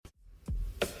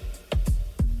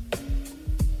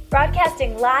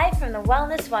Broadcasting live from the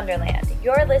Wellness Wonderland,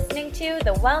 you're listening to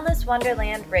the Wellness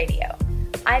Wonderland Radio.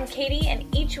 I'm Katie, and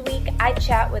each week I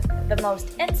chat with the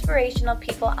most inspirational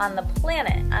people on the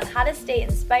planet on how to stay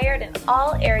inspired in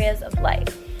all areas of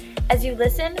life. As you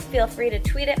listen, feel free to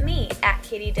tweet at me at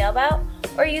Katie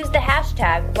Dalebout or use the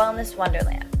hashtag Wellness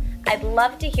Wonderland. I'd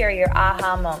love to hear your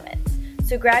aha moments.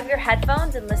 So grab your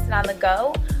headphones and listen on the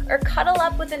go, or cuddle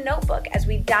up with a notebook as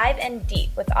we dive in deep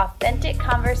with authentic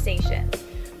conversations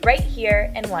right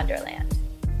here in Wonderland.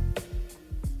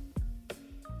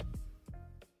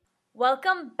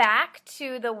 Welcome back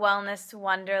to the Wellness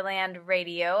Wonderland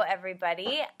Radio,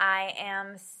 everybody. I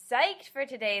am psyched for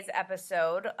today's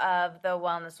episode of the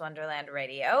Wellness Wonderland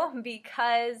Radio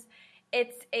because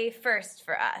it's a first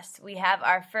for us. We have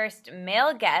our first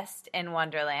male guest in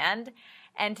Wonderland,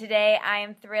 and today I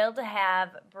am thrilled to have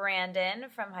Brandon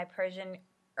from Hypersian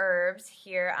Herbs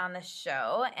here on the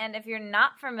show. And if you're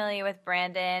not familiar with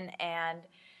Brandon and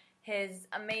his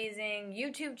amazing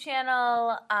YouTube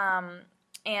channel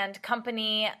and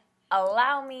company,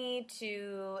 allow me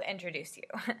to introduce you.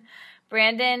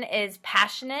 Brandon is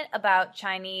passionate about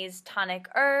Chinese tonic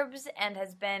herbs and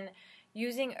has been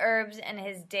using herbs in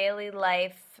his daily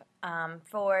life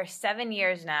for 7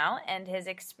 years now, and his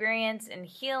experience in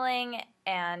healing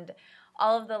and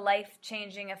all of the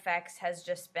life-changing effects has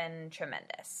just been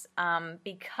tremendous.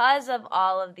 Because of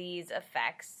all of these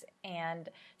effects and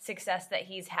success that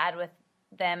he's had with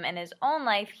them in his own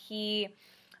life, he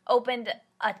opened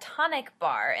a tonic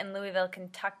bar in Louisville,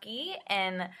 Kentucky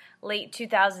in late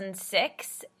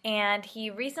 2006, and he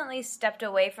recently stepped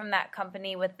away from that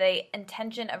company with the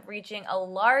intention of reaching a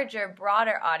larger,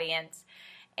 broader audience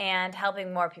and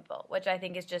helping more people, which I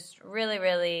think is just really,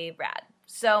 really rad.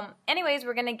 So anyways,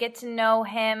 we're going to get to know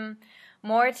him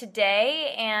more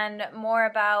today and more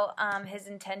about his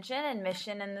intention and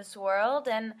mission in this world,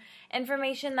 and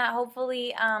information that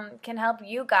hopefully can help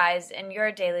you guys in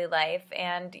your daily life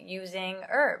and using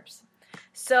herbs.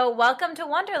 So welcome to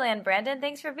Wonderland, Brandon.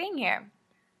 Thanks for being here.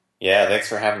 Yeah, thanks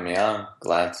for having me on.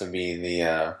 Glad to be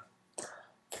the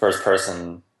first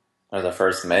person or the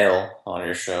first male on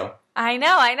your show. I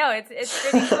know. It's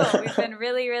pretty cool. We've been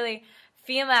really, really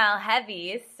female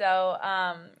heavy, so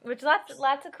which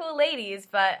lots of cool ladies,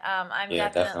 but I'm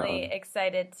definitely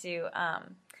excited to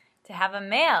have a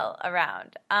male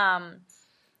around.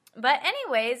 But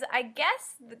anyways, I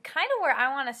guess kind of where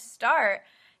I want to start,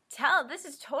 this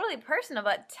is totally personal,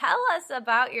 but tell us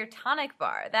about your tonic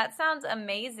bar. That sounds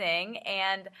amazing.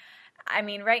 And I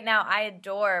mean, right now I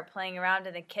adore playing around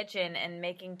in the kitchen and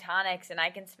making tonics, and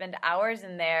I can spend hours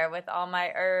in there with all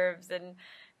my herbs and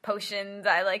potions,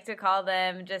 I like to call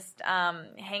them, just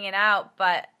hanging out.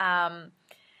 But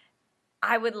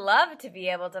I would love to be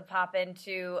able to pop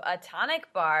into a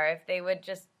tonic bar if they would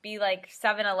just be like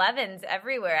 7-Elevens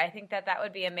everywhere. I think that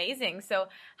would be amazing. So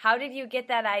how did you get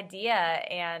that idea?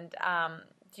 And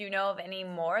do you know of any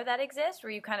more that exist?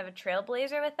 Were you kind of a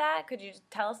trailblazer with that? Could you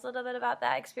tell us a little bit about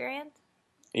that experience?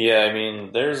 Yeah, I mean,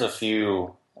 there's a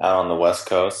few out on the West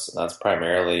Coast. That's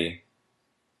primarily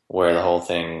where the whole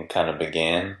thing kind of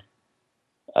began.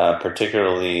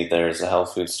 Particularly, there's a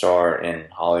health food store in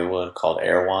Hollywood called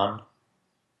Erewhon,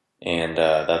 and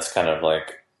that's kind of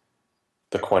like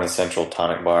the quintessential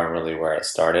tonic bar and really where it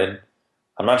started.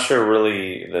 I'm not sure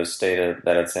really the state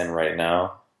that it's in right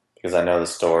now, because I know the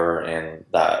store in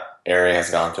that area has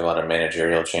gone through a lot of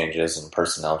managerial changes and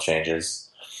personnel changes.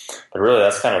 But really,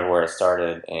 that's kind of where it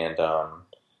started, and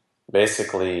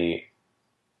basically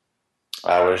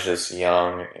I was just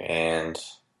young and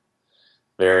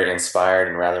very inspired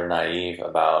and rather naive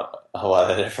about a lot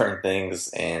of different things,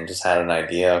 and just had an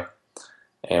idea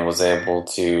and was able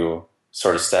to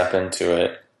sort of step into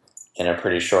it in a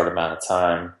pretty short amount of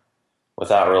time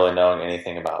without really knowing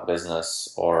anything about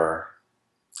business or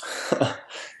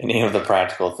any of the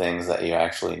practical things that you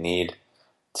actually need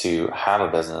to have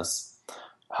a business.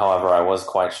 However, I was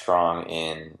quite strong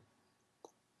in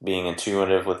being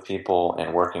intuitive with people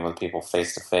and working with people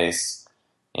face to face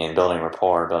and building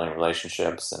rapport, building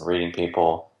relationships, and reading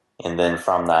people. And then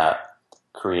from that,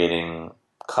 creating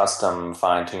custom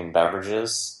fine-tuned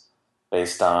beverages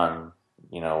based on,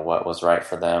 what was right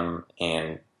for them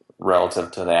and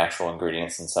relative to the actual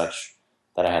ingredients and such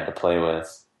that I had to play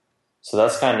with. So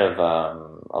that's kind of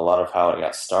a lot of how it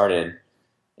got started.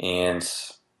 And,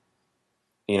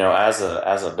 as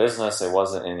a business, it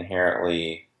wasn't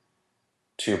inherently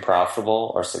too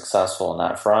profitable or successful in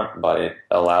that front, but it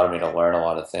allowed me to learn a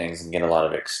lot of things and get a lot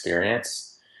of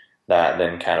experience that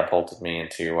then catapulted me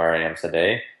into where I am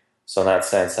today. So in that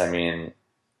sense, I mean,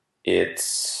 it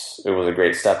was a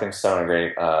great stepping stone, a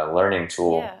great learning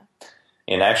tool. Yeah.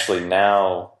 And actually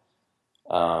now,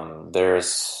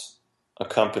 There's a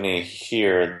company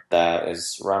here that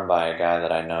is run by a guy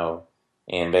that I know,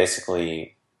 and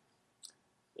basically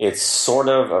it's sort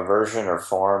of a version or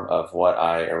form of what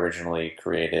I originally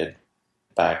created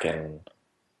back in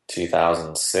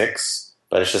 2006,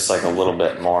 but it's just like a little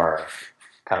bit more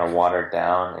kind of watered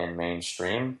down and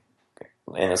mainstream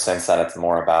in the sense that it's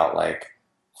more about like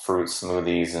fruit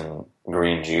smoothies and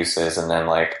green juices and then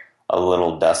like a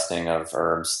little dusting of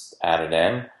herbs added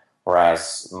in.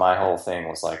 Whereas my whole thing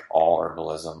was like all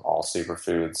herbalism, all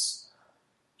superfoods,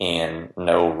 and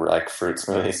no like fruit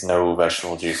smoothies, no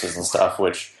vegetable juices and stuff,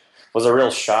 which was a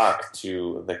real shock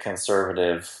to the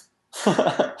conservative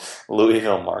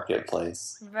Louisville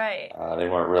marketplace. Right. They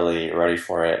weren't really ready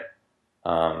for it.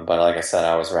 But like I said,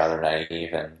 I was rather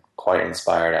naive and quite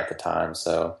inspired at the time,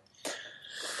 so I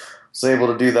was able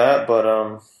to do that. But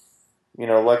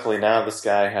luckily now this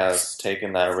guy has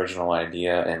taken that original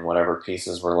idea and whatever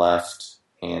pieces were left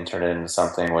and turned it into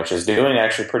something which is doing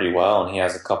actually pretty well. And he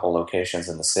has a couple locations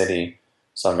in the city,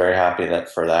 so I'm very happy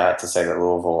to say that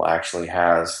Louisville actually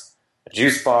has a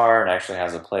juice bar and actually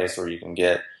has a place where you can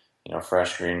get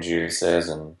fresh green juices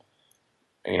and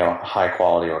high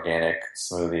quality organic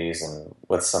smoothies and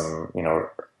with some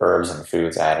herbs and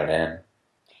foods added in.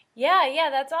 Yeah,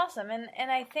 that's awesome.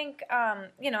 And I think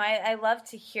I love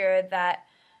to hear that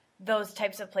those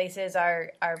types of places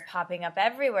are popping up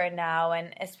everywhere now,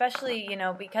 and especially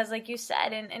because like you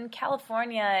said in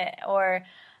California or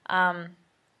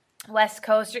West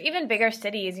Coast or even bigger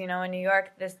cities, in New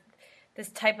York, this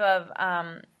type of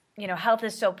health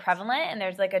is so prevalent, and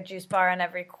there's like a juice bar on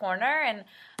every corner. And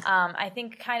I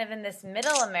think kind of in this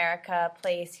middle America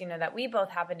place, that we both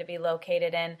happen to be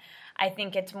located in, I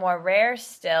think it's more rare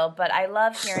still. But I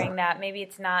love hearing that maybe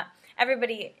it's not,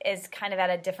 everybody is kind of at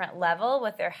a different level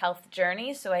with their health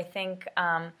journey. So I think,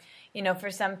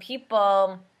 for some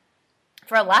people,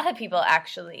 for a lot of people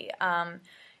actually,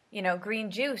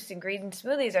 green juice and green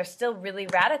smoothies are still really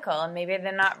radical, and maybe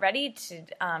they're not ready to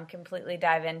completely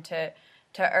dive into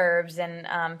herbs and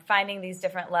finding these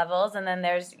different levels. And then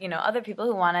there's other people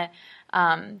who want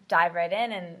to dive right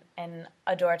in and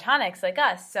adore tonics like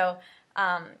us. So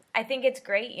I think it's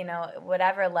great,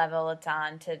 whatever level it's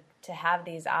on, to have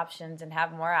these options and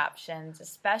have more options,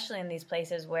 especially in these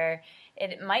places where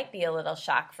it might be a little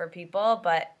shock for people,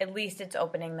 but at least it's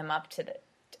opening them up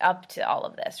to all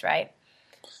of this, right?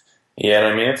 Yeah,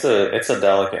 I mean it's a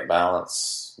delicate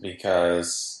balance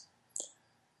because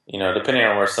depending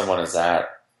on where someone is at,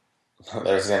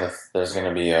 there's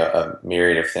gonna be a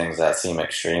myriad of things that seem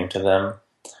extreme to them.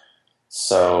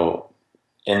 So,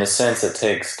 in a sense, it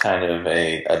takes kind of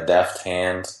a deft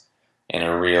hand and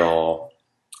a real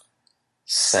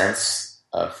sense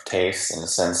of taste and a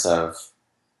sense of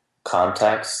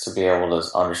context to be able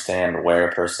to understand where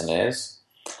a person is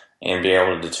and be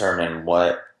able to determine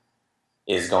what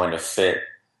is going to fit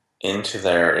into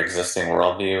their existing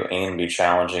worldview and be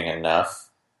challenging enough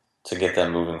to get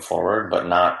them moving forward, but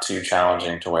not too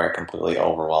challenging to where it completely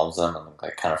overwhelms them and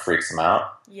like kind of freaks them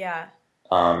out. Yeah.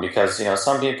 Because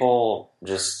some people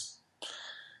just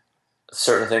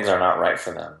certain things are not right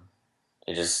for them.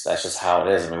 That's just how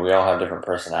it is. I mean, we all have different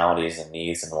personalities and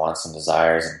needs and wants and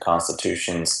desires and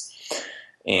constitutions,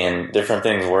 and different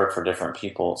things work for different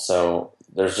people. So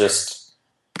there's just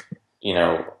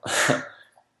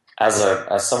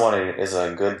as someone who is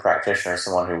a good practitioner,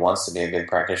 someone who wants to be a good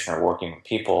practitioner working with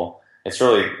people, it's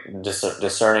really just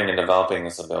discerning and developing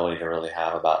this ability to really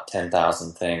have about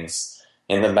 10,000 things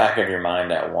in the back of your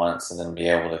mind at once and then be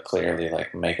able to clearly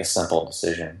like make a simple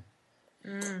decision.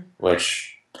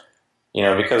 Which,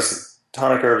 because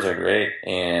tonic herbs are great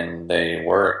and they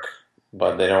work,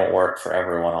 but they don't work for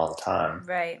everyone all the time.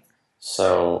 Right.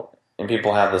 So, and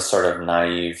people have this sort of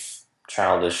naive,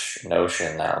 childish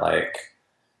notion that like,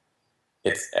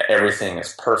 everything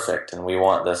is perfect, and we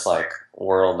want this like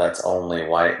world that's only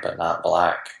white but not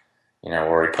black,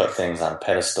 where we put things on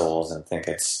pedestals and think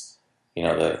it's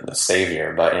the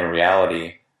savior. But in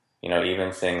reality,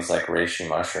 even things like reishi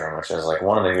mushroom, which is like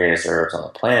one of the greatest herbs on the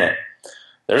planet,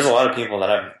 there's a lot of people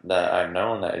that I've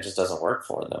known that it just doesn't work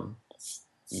for them.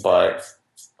 But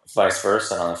vice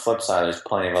versa, and on the flip side, there's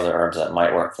plenty of other herbs that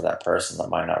might work for that person that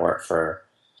might not work for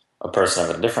a person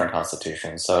of a different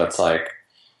constitution. So it's like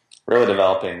really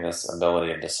developing this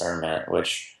ability of discernment,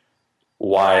 which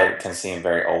why it can seem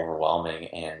very overwhelming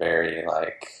and very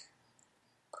like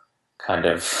kind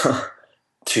of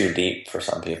too deep for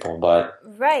some people. But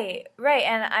right.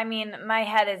 And I mean, my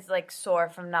head is like sore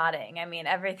from nodding. I mean,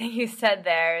 everything you said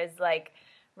there is like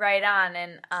right on,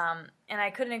 and I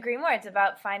couldn't agree more. It's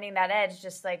about finding that edge,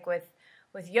 just like with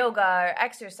with yoga or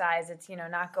exercise, it's,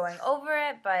 not going over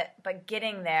it, but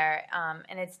getting there.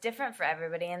 And it's different for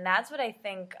everybody. And that's what I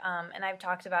think, and I've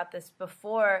talked about this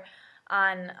before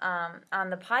on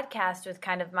the podcast with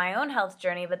kind of my own health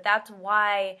journey, but that's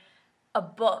why a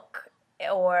book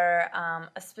or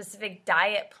a specific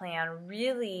diet plan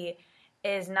really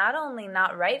is not only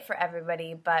not right for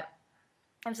everybody, but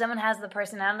if someone has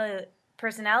the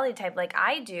personality type like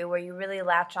I do, where you really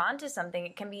latch on to something,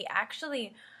 it can be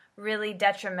actually really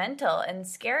detrimental and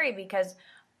scary, because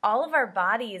all of our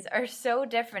bodies are so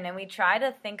different, and we try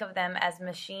to think of them as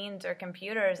machines or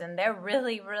computers, and they're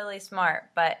really, really smart,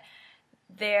 but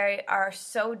they are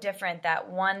so different that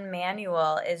one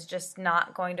manual is just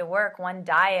not going to work. One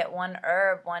diet, one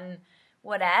herb, one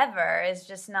whatever is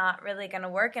just not really going to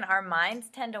work, and our minds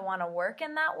tend to want to work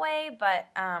in that way, but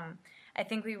I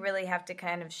think we really have to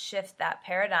kind of shift that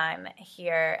paradigm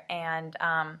here, and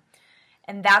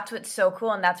that's what's so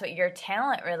cool, and that's what your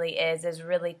talent really is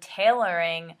really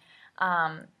tailoring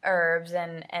herbs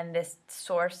and this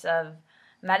source of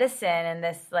medicine and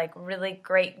this like really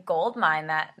great gold mine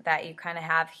that you kind of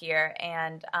have here,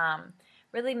 and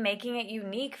really making it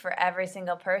unique for every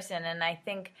single person. And I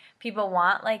think people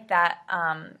want like that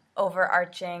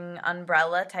overarching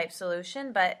umbrella type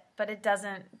solution, but it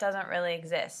doesn't really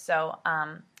exist. So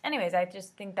anyways, I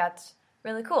just think that's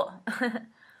really cool.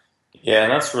 Yeah,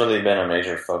 and that's really been a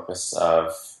major focus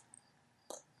of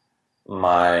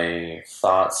my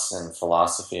thoughts and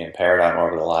philosophy and paradigm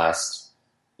over the last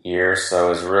year or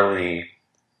so, is really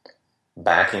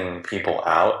backing people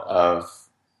out of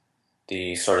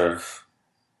the sort of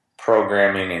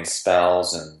programming and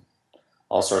spells and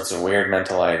all sorts of weird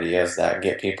mental ideas that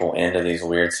get people into these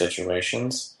weird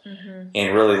situations,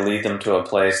 and really lead them to a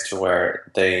place to where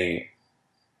they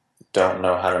don't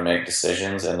know how to make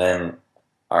decisions, and then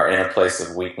are in a place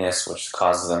of weakness, which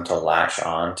causes them to latch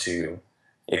on to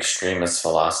extremist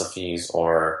philosophies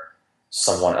or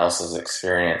someone else's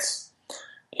experience.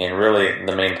 And really,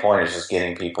 the main point is just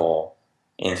getting people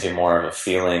into more of a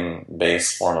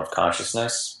feeling-based form of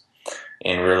consciousness,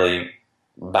 and really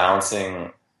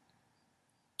balancing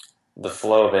the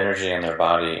flow of energy in their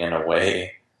body in a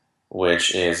way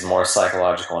which is more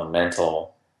psychological and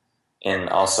mental, and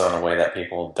also in a way that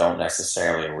people don't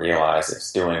necessarily realize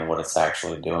it's doing what it's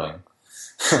actually doing.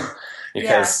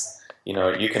 Because,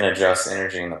 you can adjust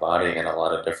energy in the body in a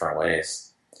lot of different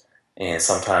ways. And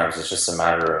sometimes it's just a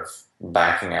matter of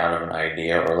backing out of an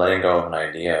idea or letting go of an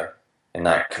idea. And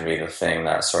that can be the thing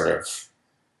that sort of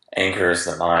anchors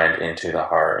the mind into the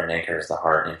heart and anchors the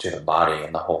heart into the body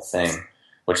and the whole thing,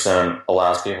 which then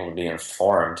allows people to be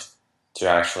informed to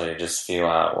actually just feel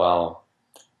out, well,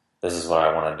 this is what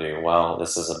I want to do. Well,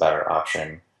 this is a better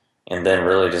option. And then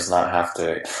really just not have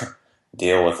to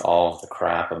deal with all of the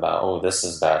crap about, oh, this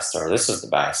is best, or this is the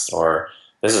best, or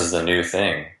this is the new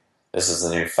thing. This is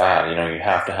the new fad. You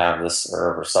have to have this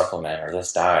herb or supplement or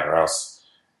this diet, or else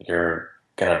you're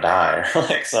going to die, or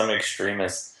like some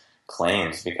extremist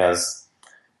claims, because,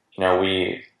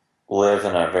 we live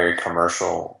in a very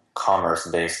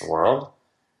commerce-based world,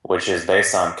 which is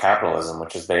based on capitalism,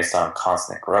 which is based on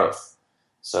constant growth.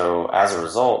 So as a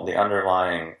result, the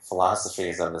underlying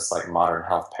philosophies of this like modern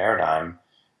health paradigm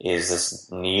is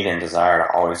this need and desire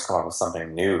to always come up with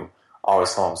something new,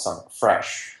 always come up with something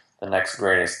fresh, the next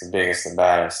greatest, the biggest, the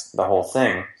baddest, the whole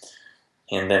thing.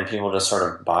 And then people just sort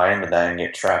of buy into that and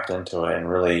get trapped into it and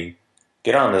really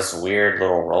get on this weird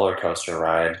little roller coaster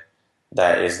ride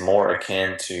that is more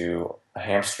akin to a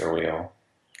hamster wheel,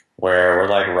 where we're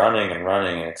like running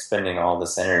and expending all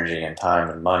this energy and time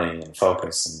and money and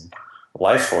focus and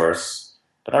life force,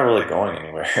 but not really going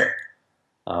anywhere.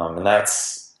 And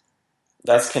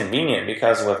that's convenient,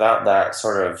 because without that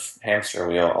sort of hamster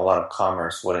wheel, a lot of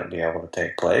commerce wouldn't be able to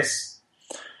take place.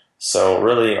 So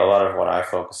really a lot of what I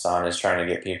focus on is trying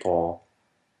to get people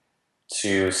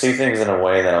to see things in a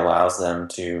way that allows them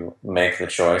to make the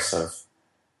choice of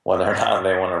whether or not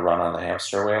they want to run on the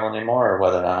hamster wheel anymore, or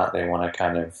whether or not they want to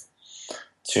kind of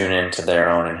tune into their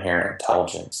own inherent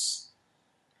intelligence.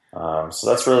 So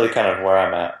that's really kind of where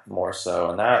I'm at more so,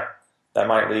 and that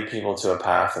might lead people to a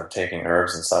path of taking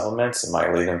herbs and supplements. It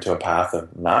might lead them to a path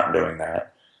of not doing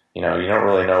that. You don't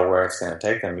really know where it's going to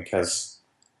take them, because,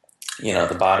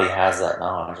 the body has that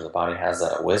knowledge, the body has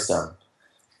that wisdom,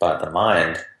 but the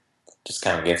mind just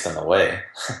kind of gets in the way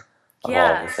of all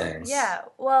of the things. Yeah.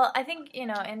 Well, I think,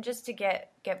 and just to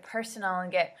get personal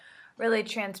and get really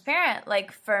transparent,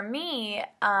 like for me,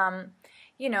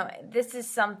 this is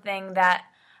something that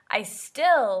I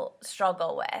still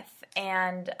struggle with,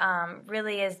 and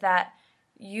really is that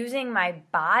using my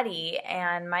body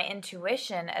and my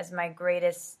intuition as my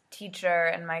greatest teacher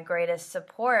and my greatest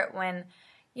support when,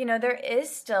 there is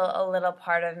still a little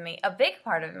part of me, a big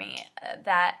part of me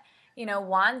that,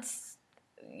 wants,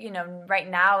 right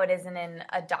now it isn't in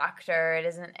a doctor, it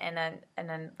isn't in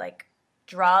a like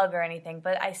drug or anything,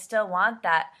 but I still want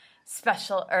that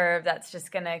special herb that's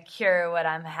just going to cure what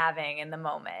I'm having in the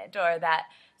moment, or that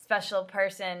special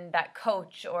person, that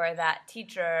coach or that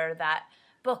teacher or that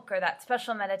book or that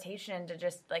special meditation to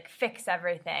just like fix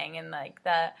everything and like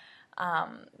the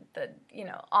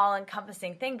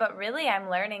all-encompassing thing. But really I'm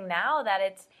learning now that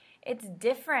it's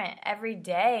different every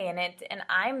day, and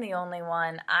I'm the only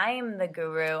one. I am the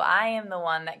guru. I am the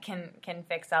one that can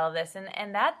fix all of this,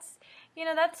 and that's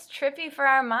that's trippy for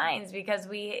our minds, because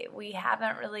we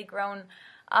haven't really grown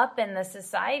up in the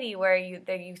society where you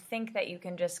think that you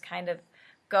can just kind of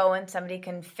go and somebody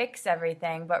can fix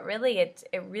everything, but really it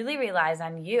really relies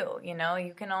on you.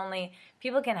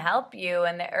 People can help you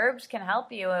and the herbs can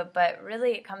help you, but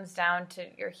really it comes down to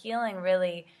your healing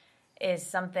really is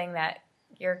something that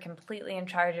you're completely in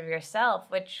charge of yourself,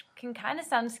 which can kind of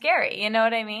sound scary. You know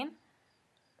what I mean?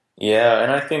 Yeah,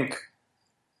 and I think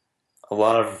a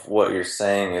lot of what you're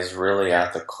saying is really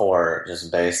at the core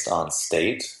just based on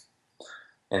state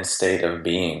and state of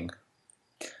being.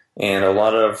 And a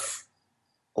lot of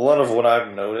what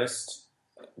I've noticed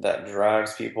that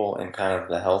drives people in kind of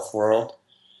the health world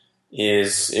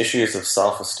is issues of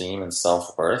self-esteem and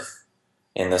self-worth,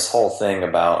 and this whole thing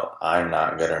about I'm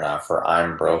not good enough or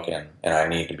I'm broken and I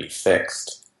need to be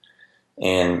fixed.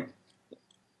 And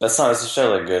that's not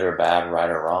necessarily good or bad, right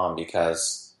or wrong,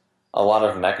 because a lot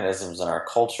of mechanisms in our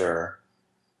culture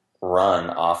run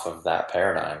off of that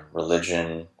paradigm.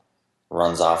 Religion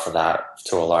runs off of that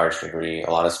to a large degree.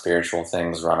 A lot of spiritual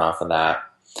things run off of that.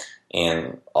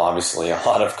 And obviously a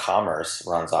lot of commerce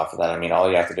runs off of that. I mean, all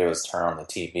you have to do is turn on the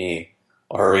TV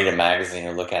or read a magazine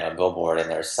or look at a billboard and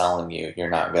they're selling you, you're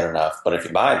not good enough. But if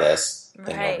you buy this,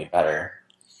 then you'll be better.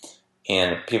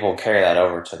 And people carry that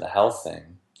over to the health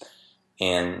thing.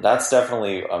 And that's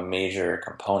definitely a major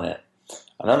component.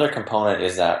 Another component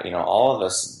is that, all of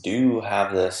us do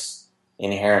have this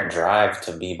inherent drive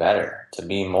to be better, to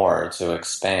be more, to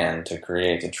expand, to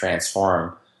create, to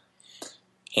transform.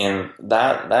 And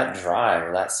that drive,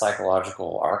 or that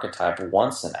psychological archetype,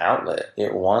 wants an outlet.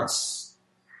 It wants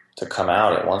to come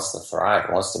out. It wants to thrive.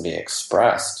 It wants to be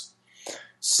expressed.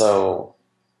 So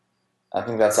I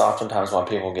think that's oftentimes why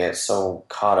people get so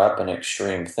caught up in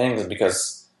extreme things,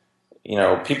 because,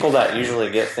 people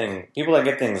that get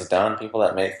things done, people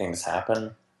that make things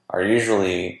happen are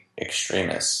usually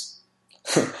extremists.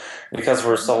 Because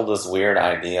we're sold this weird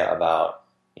idea about,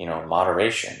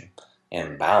 moderation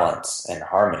and balance and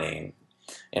harmony.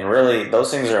 And really,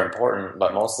 those things are important,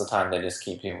 but most of the time they just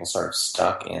keep people sort of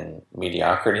stuck in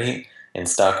mediocrity and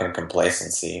stuck in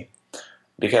complacency.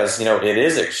 Because, it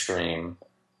is extreme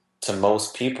to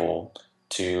most people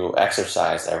to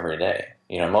exercise every day.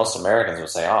 Most Americans would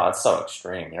say, oh, that's so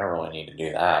extreme. You don't really need to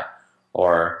do that.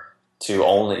 Or to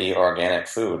only eat organic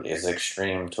food is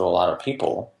extreme to a lot of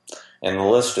people. And the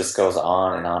list just goes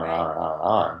on and on and on and on and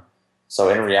on. So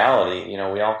in reality,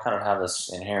 we all kind of have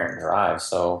this inherent drive.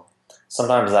 So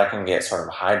sometimes that can get sort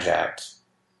of hijacked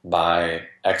by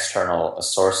external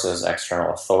sources,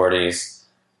 external authorities,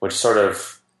 which sort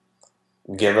of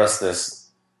give us this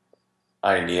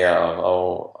idea of,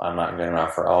 oh, I'm not good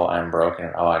enough, or oh, I'm broken,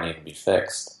 or oh, I need to be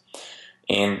fixed.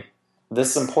 And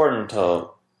this is important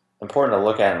to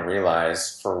look at and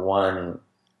realize for one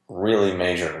really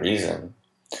major reason,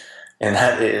 and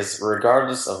that is,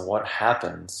 regardless of what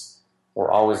happens, we're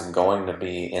always going to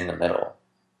be in the middle.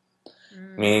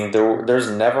 Meaning there's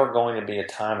never going to be a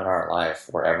time in our life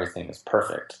where everything is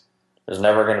perfect. There's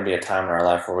never going to be a time in our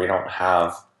life where we don't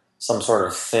have some sort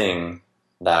of thing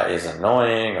that is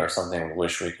annoying or something we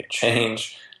wish we could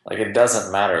change. Like, it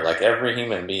doesn't matter. Like, every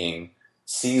human being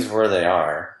sees where they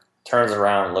are, turns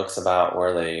around, looks at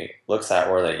where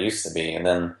they used to be, and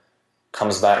then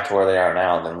comes back to where they are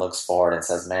now, and then looks forward and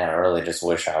says, man, I really just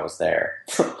wish I was there.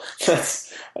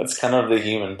 That's kind of the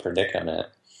human predicament.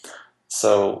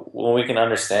 So when we can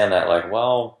understand that, like,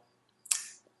 well,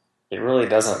 it really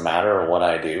doesn't matter what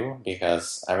I do,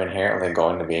 because I'm inherently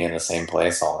going to be in the same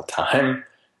place all the time,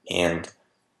 and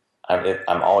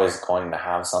I'm always going to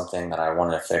have something that I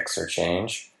want to fix or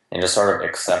change, and just sort of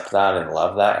accept that and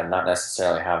love that, and not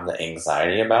necessarily have the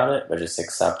anxiety about it, but just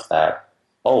accept that,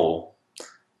 oh,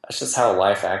 that's just how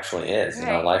life actually is.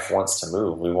 Right. Life wants to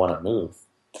move. We want to move.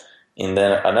 And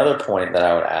then another point that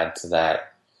I would add to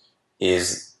that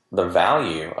is the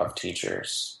value of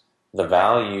teachers, the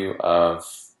value of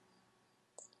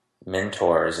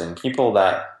mentors, and people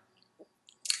that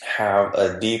have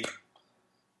a deep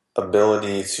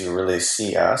ability to really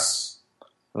see us,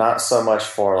 not so much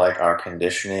for like our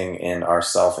conditioning and our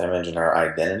self-image and our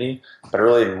identity, but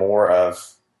really more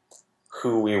of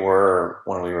who we were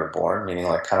when we were born, meaning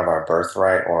like kind of our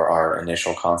birthright or our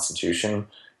initial constitution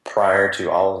prior to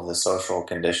all of the social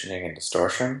conditioning and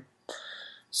distortion.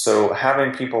 So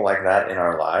having people like that in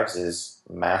our lives is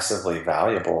massively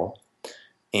valuable,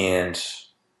 and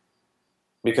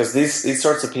because these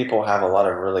sorts of people have a lot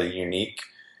of really unique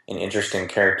and interesting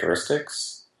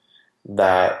characteristics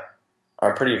that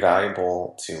are pretty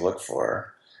valuable to look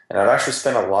for. And I've actually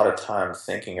spent a lot of time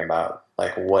thinking about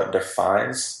like what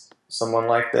defines someone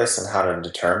like this and how to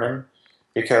determine.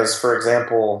 Because, for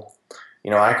example,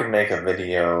 I could make a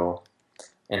video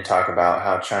and talk about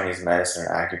how Chinese medicine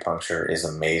and acupuncture is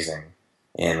amazing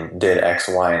and did X,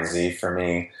 Y, and Z for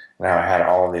me, and how I had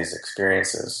all of these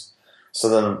experiences. So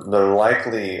then the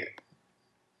likely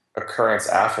occurrence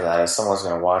after that is someone's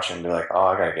going to watch it and be like, oh,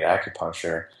 I got to get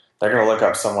acupuncture. They're going to look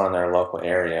up someone in their local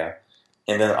area.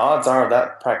 And then odds are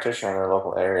that practitioner in their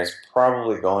local area is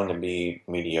probably going to be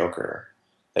mediocre.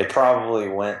 They probably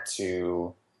went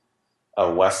to a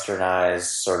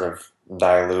westernized, sort of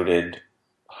diluted,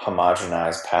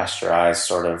 homogenized, pasteurized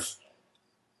sort of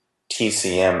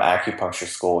TCM acupuncture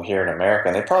school here in America.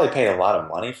 And they probably paid a lot of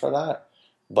money for that.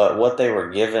 But what they were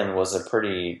given was a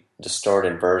pretty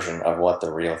distorted version of what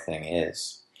the real thing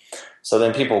is. So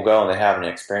then people go and they have an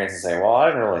experience and say, well, I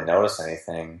didn't really notice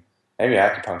anything. Maybe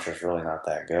acupuncture is really not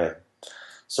that good.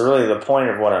 So really the point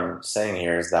of what I'm saying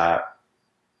here is that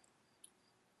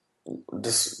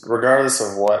just regardless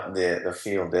of what the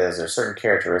field is, there's certain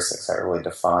characteristics that really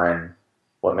define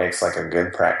what makes like a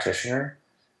good practitioner.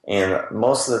 And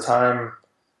most of the time,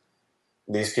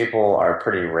 these people are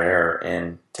pretty rare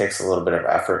and takes a little bit of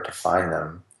effort to find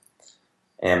them.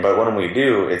 But when we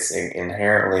do, it's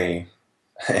inherently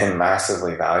and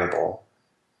massively valuable.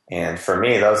 And for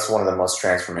me, that's one of the most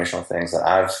transformational things that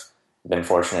I've been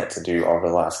fortunate to do over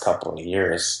the last couple of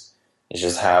years, is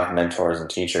just have mentors and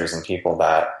teachers and people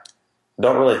that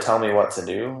don't really tell me what to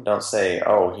do. Don't say,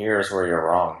 oh, here's where you're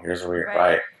wrong, here's where you're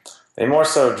right. They more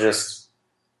so just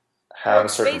have a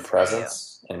certain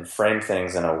presence and frame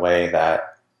things in a way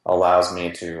that allows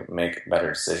me to make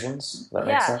better decisions. Does that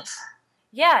make sense?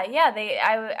 Yeah.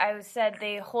 I said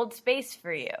they hold space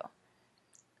for you.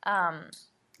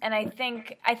 And I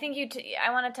think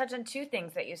I want to touch on two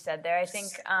things that you said there. I think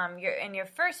you're in your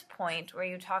first point where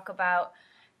you talk about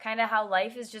kind of how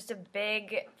life is just a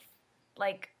big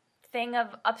like thing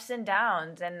of ups and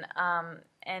downs,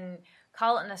 and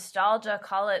call it nostalgia,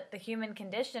 call it the human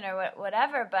condition or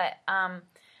whatever. But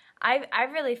I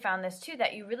really found this too,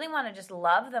 that you really want to just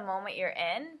love the moment you're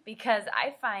in, because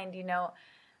I find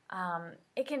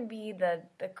it can be the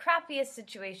crappiest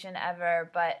situation ever,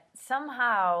 but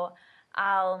somehow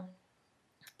I'll,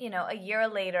 a year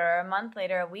later, a month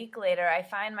later, a week later, I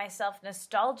find myself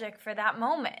nostalgic for that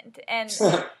moment. And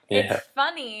It's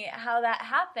funny how that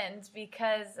happens,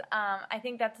 because I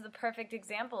think that's the perfect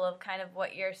example of kind of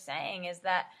what you're saying, is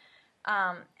that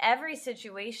every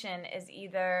situation is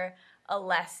either a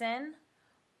lesson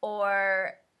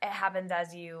or it happens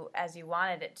as you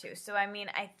wanted it to. So,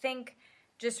 I think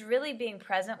just really being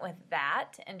present with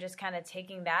that and just kind of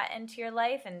taking that into your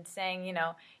life and saying,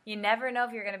 you never know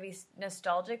if you're going to be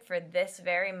nostalgic for this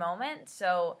very moment.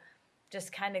 So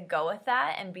just kind of go with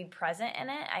that and be present in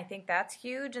it. I think that's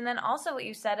huge. And then also what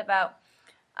you said about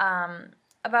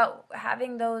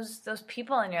having those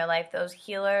people in your life, those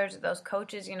healers, those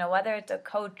coaches, whether it's a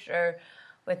coach or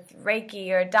with Reiki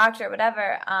or a doctor or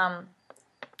whatever,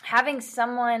 having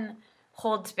someone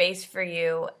hold space for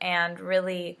you and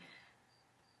really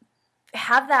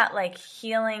have that like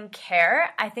healing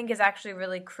care, I think is actually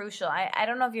really crucial. I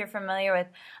don't know if you're familiar with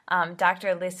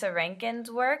Dr. Lissa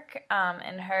Rankin's work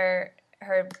and her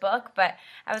book, but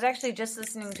I was actually just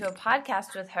listening to a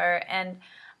podcast with her, and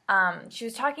she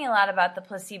was talking a lot about the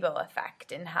placebo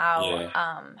effect and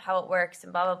how it works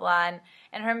and blah blah blah.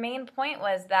 And her main point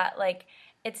was that like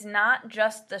it's not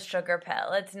just the sugar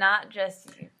pill. It's not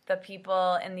just the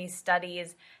people in these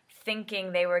studies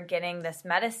thinking they were getting this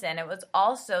medicine. It was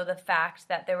also the fact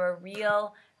that there were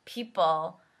real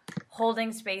people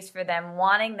holding space for them,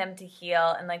 wanting them to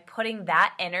heal, and like putting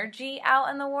that energy out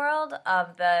in the world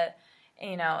of the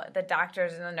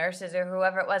doctors and the nurses or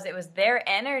whoever it was. It was their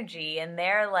energy and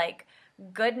their like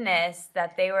goodness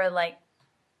that they were like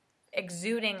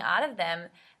exuding out of them.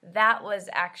 That was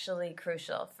actually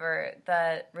crucial for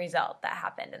the result that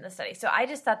happened in the study. So I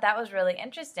just thought that was really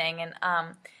interesting.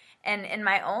 and in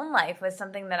my own life was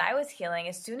something that I was healing.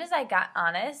 As soon as I got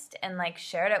honest and like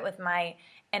shared it with my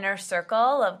inner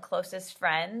circle of closest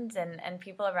friends and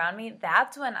people around me,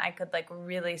 that's when I could like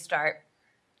really start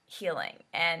healing.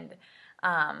 And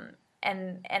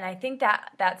I think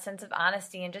that sense of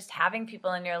honesty and just having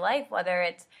people in your life, whether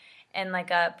it's in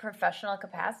like a professional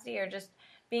capacity or just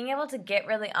being able to get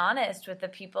really honest with the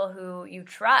people who you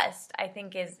trust, I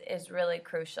think is really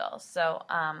crucial. So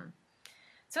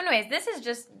anyways,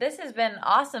 this has been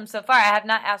awesome so far. I have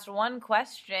not asked one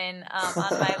question on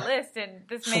my list, and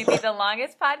this may be the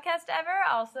longest podcast ever,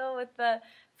 also with the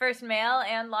first male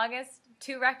and longest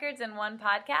 2 records in one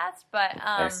podcast. But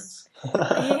Nice.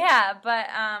 yeah, but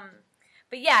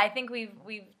yeah, I think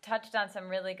we've touched on some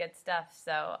really good stuff.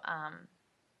 So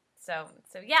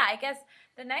yeah, I guess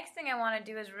the next thing I want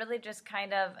to do is really just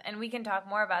kind of, and we can talk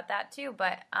more about that too,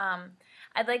 but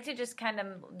I'd like to just kind of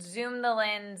zoom the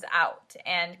lens out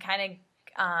and kind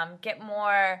of get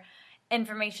more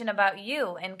information about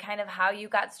you and kind of how you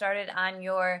got started on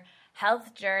your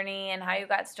health journey and how you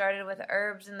got started with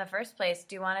herbs in the first place.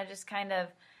 Do you want to just kind of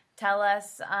tell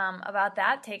us about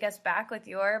that? Take us back with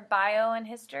your bio and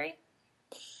history?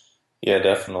 Yeah,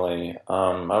 definitely.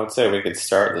 I would say we could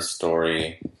start the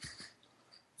story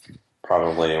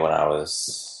probably when I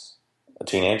was a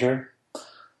teenager.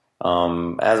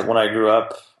 As when I grew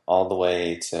up, all the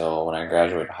way till when I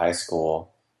graduated high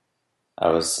school, I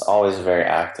was always very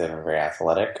active and very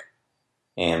athletic,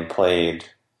 and played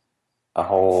a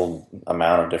whole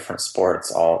amount of different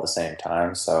sports all at the same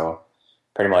time. So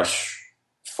pretty much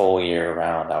full year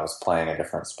round, I was playing a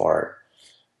different sport: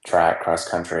 track, cross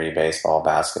country, baseball,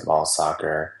 basketball,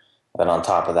 soccer. Then on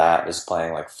top of that, just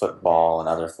playing like football and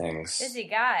other things. Busy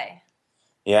guy.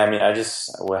 Yeah, I mean, I just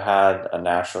had a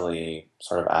naturally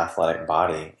sort of athletic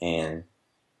body, and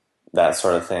that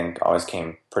sort of thing always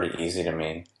came pretty easy to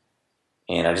me.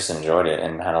 And I just enjoyed it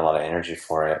and had a lot of energy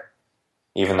for it.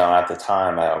 Even though at the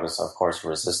time I was, of course,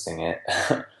 resisting it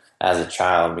as a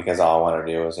child, because all I wanted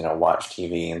to do was, watch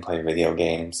TV and play video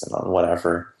games and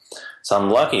whatever. So I'm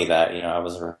lucky that, I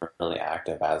was really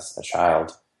active as a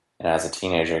child and as a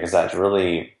teenager, because that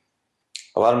really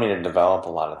allowed me to develop a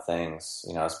lot of things,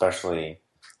 especially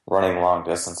running long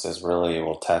distances really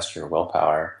will test your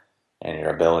willpower and your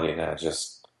ability to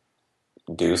just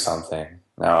do something.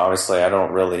 Now, obviously, I'm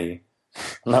not really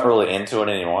into it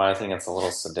anymore. I think it's a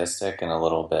little sadistic and a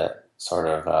little bit sort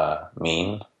of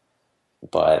mean,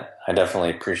 but I definitely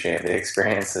appreciate the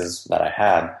experiences that I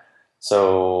had.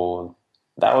 So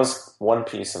that was one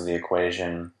piece of the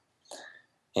equation.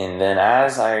 And then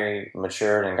as I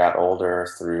matured and got older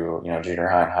through, junior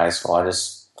high and high school, I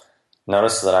just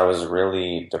noticed that I was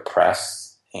really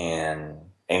depressed and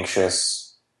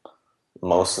anxious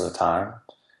most of the time,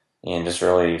 and just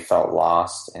really felt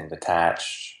lost and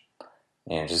detached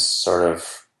and just sort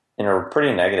of in a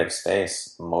pretty negative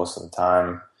space most of the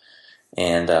time.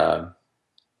 And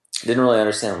didn't really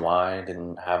understand why,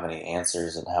 didn't have any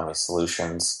answers, didn't have any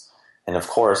solutions. And of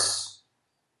course,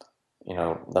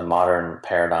 the modern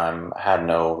paradigm had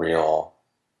no real,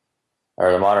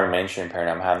 or the modern mainstream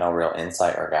paradigm had no real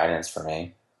insight or guidance for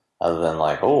me, other than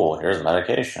like, oh, here's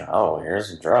medication, oh,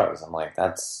 here's drugs. I'm like,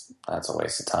 that's a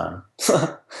waste of time.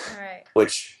 Right.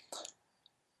 Which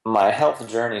my health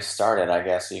journey started, I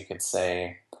guess you could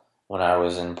say, when I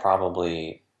was in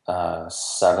probably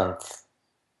seventh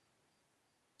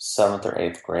or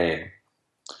eighth grade,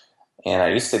 and I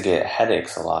used to get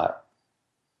headaches a lot.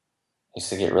 I used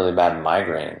to get really bad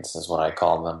migraines, is what I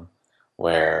call them,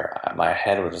 where my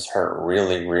head would just hurt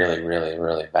really, really, really,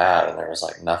 really bad, and there was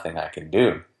like nothing I could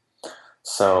do.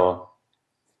 So,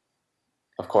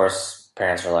 of course,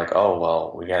 parents are like, oh,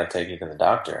 well, we got to take you to the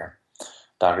doctor.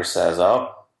 Doctor says,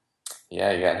 oh,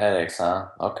 yeah, you got headaches, huh?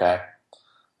 Okay.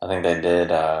 I think they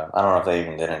did, I don't know if they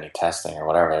even did any testing or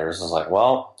whatever. It was just like,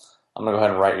 well, I'm going to go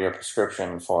ahead and write you a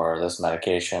prescription for this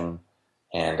medication,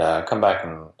 and come back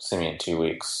and see me in 2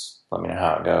 weeks. Let me know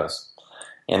how it goes.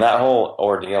 And that whole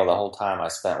ordeal, the whole time I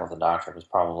spent with the doctor was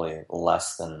probably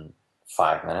less than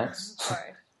 5 minutes.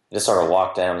 Just sort of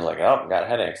walked in and was like, oh, got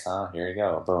headaches, huh? Here you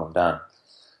go. Boom, done.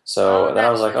 So then I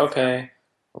was like, okay,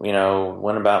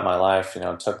 went about my life,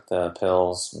 took the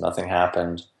pills, nothing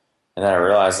happened. And then I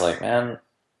realized, like, man,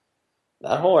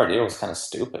 that whole ordeal was kind of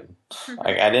stupid.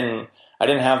 Like, I didn't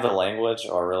have the language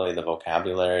or really the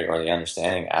vocabulary or the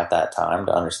understanding at that time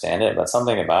to understand it, but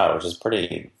something about it was just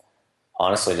pretty,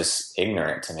 honestly, just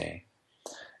ignorant to me.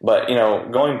 But,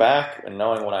 going back and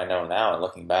knowing what I know now and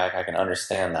looking back, I can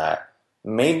understand that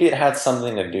maybe it had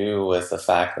something to do with the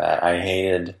fact that I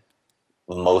hated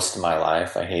most of my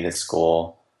life. I hated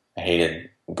school. I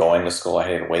hated going to school. I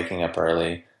hated waking up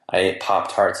early. I ate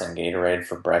Pop-Tarts and Gatorade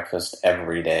for breakfast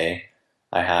every day.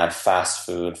 I had fast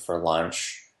food for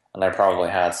lunch, and I probably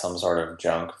had some sort of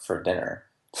junk for dinner.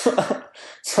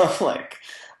 So I'm like,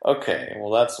 okay,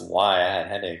 well, that's why I had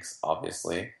headaches,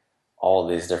 obviously, all of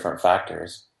these different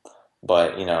factors.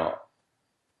 But,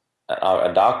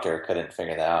 a doctor couldn't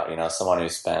figure that out. Someone who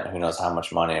spent who knows how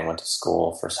much money and went to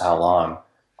school for how long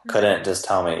couldn't just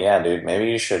tell me, yeah, dude,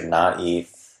 maybe you should not eat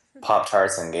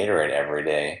Pop-Tarts and Gatorade every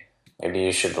day. Maybe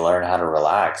you should learn how to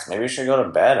relax. Maybe you should go to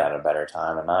bed at a better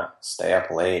time and not stay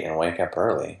up late and wake up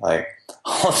early. Like,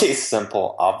 all these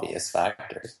simple, obvious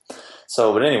factors.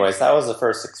 So, but anyways, that was the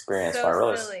first experience So where I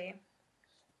really, silly.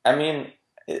 I mean,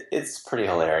 it's pretty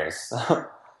hilarious.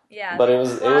 Yeah, But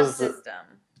system.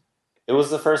 it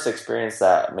was the first experience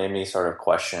that made me sort of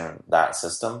question that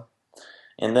system.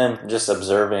 And then just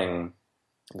observing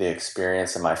the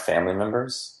experience of my family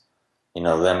members,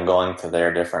 them going through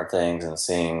their different things and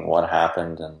seeing what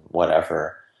happened and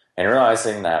whatever, and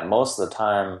realizing that most of the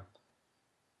time,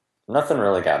 nothing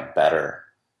really got better.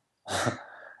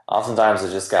 Oftentimes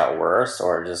it just got worse,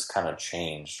 or it just kind of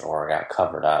changed, or got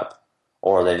covered up,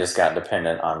 or they just got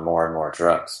dependent on more and more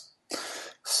drugs.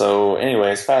 So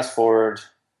anyways, fast forward,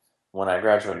 when I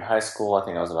graduated high school, I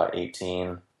think I was about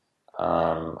 18,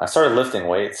 I started lifting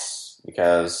weights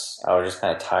because I was just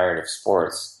kind of tired of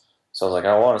sports. So I was like,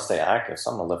 I want to stay active,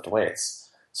 so I'm going to lift weights.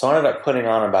 So I ended up putting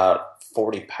on about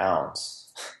 40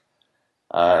 pounds.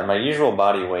 My usual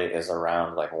body weight is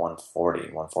around like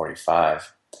 140,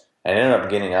 145. And I ended up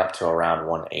getting up to around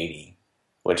 180,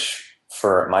 which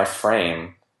for my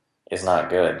frame is not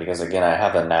good because, again, I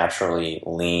have a naturally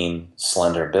lean,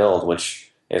 slender build,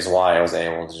 which is why I was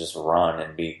able to just run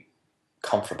and be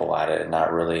comfortable at it and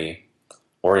not really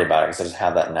worry about it because I just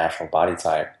have that natural body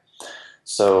type.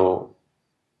 So,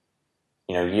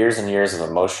 years and years of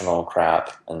emotional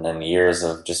crap and then years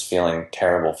of just feeling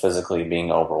terrible physically,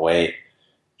 being overweight,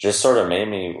 just sort of made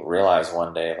me realize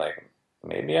one day, like,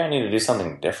 maybe I need to do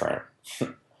something different.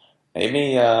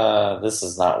 Maybe this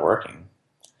is not working.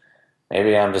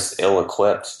 Maybe I'm just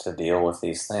ill-equipped to deal with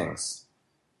these things.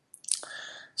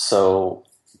 So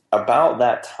about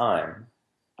that time,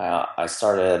 I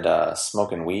started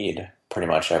smoking weed pretty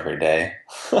much every day.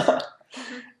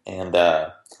 And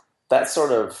that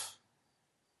sort of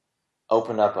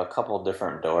opened up a couple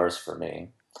different doors for me.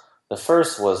 The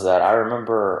first was that I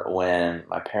remember when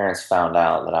my parents found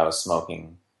out that I was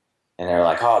smoking, and they were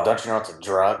like, oh, don't you know it's a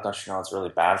drug? Don't you know it's really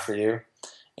bad for you?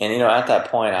 And, at that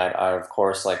point, I of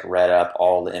course, read up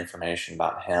all the information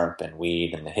about hemp and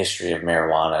weed and the history of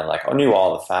marijuana, and, I knew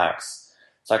all the facts.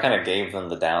 So I kind of gave them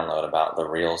the download about the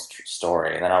real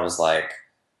story. And then I was like,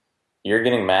 you're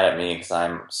getting mad at me because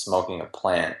I'm smoking a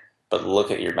plant, but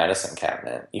look at your medicine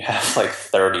cabinet. You have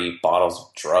 30 bottles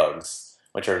of drugs,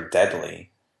 which are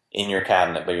deadly, in your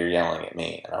cabinet, but you're yelling at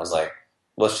me. And I was like,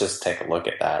 let's just take a look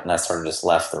at that. And I sort of just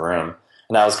left the room.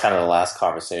 And that was kind of the last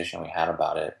conversation we had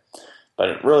about it.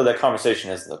 But really, that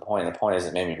conversation isn't the point. The point is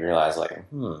it made me realize,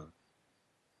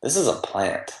 this is a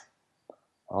plant.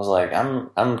 I was like,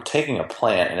 I'm taking a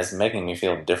plant and it's making me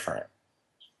feel different.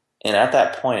 And at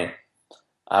that point,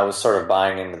 I was sort of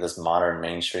buying into this modern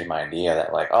mainstream idea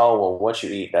that what you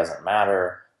eat doesn't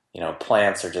matter.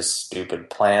 Plants are just stupid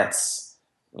plants.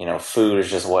 Food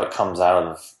is just what comes out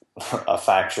of a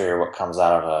factory or what comes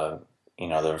out of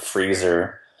the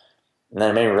freezer. And then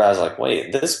it made me realize,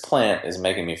 wait, this plant is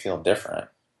making me feel different.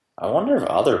 I wonder if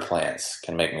other plants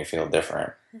can make me feel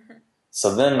different.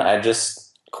 So then I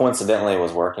just coincidentally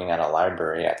was working at a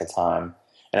library at the time,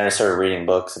 and I started reading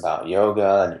books about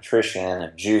yoga and nutrition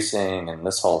and juicing and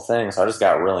this whole thing. So I just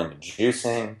got really into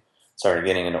juicing, started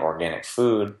getting into organic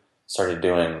food, started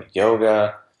doing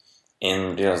yoga,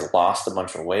 and lost a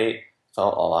bunch of weight,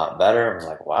 felt a lot better. I was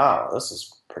like, wow, this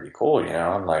is pretty cool.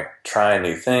 I'm trying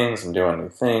new things and doing new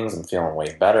things and feeling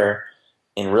way better.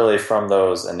 And really from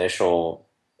those initial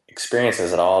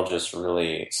experiences, it all just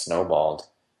really snowballed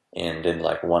and did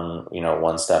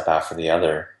one step after the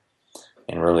other.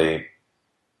 And really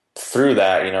through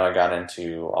that, I got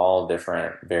into all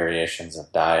different variations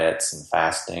of diets and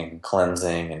fasting,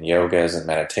 cleansing and yogas and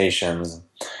meditations,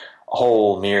 a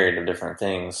whole myriad of different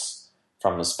things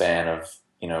from the span of,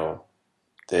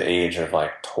 the age of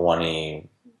 20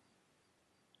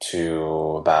 to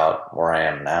about where I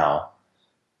am now,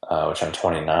 which I'm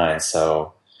 29.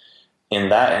 So in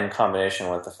combination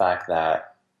with the fact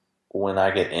that when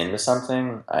I get into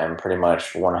something, I'm pretty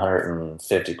much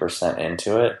 150%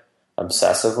 into it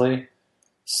obsessively.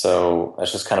 So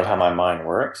that's just kind of how my mind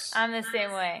works. I'm the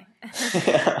same way.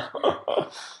 Yeah.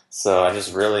 So I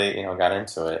just really, got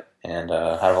into it and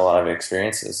had a lot of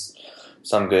experiences,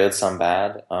 some good, some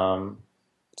bad.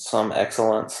 some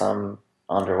excellent, some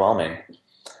underwhelming.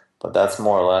 But that's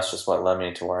more or less just what led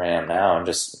me to where I am now. And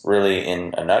just really,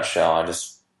 in a nutshell, I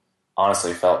just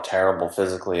honestly felt terrible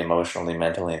physically, emotionally,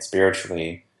 mentally, and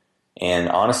spiritually. And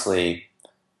honestly,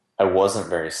 I wasn't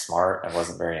very smart. I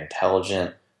wasn't very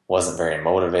intelligent. Wasn't very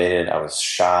motivated. I was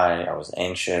shy. I was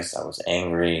anxious. I was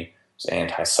angry. I was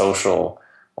antisocial.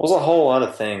 It was a whole lot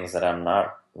of things that I'm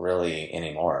not really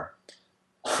anymore.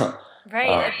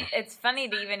 Right. It's funny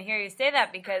to even hear you say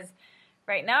that because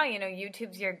right now,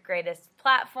 YouTube's your greatest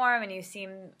platform and you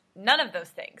seem none of those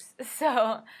things.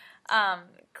 So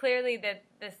clearly that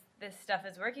this stuff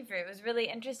is working for you. It was really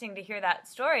interesting to hear that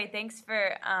story. Thanks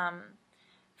for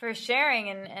sharing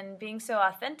and being so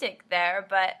authentic there.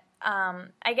 But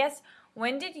I guess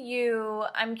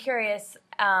I'm curious,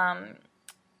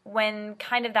 when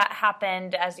kind of that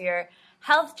happened as your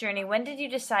health journey, when did you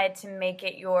decide to make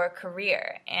it your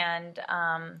career? And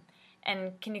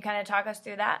can you kind of talk us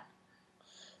through that?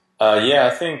 Yeah,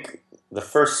 I think the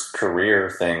first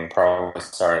career thing probably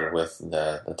started with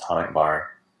the tonic bar.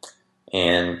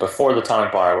 And before the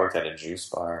tonic bar, I worked at a juice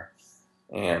bar.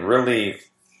 And really,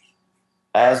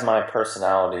 as my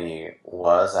personality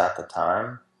was at the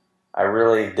time, I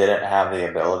really didn't have the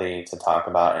ability to talk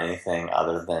about anything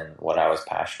other than what I was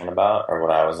passionate about or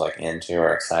what I was like into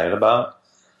or excited about.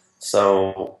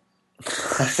 So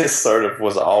I just sort of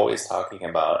was always talking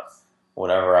about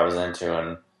whatever I was into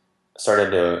and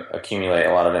started to accumulate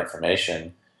a lot of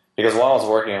information. Because while I was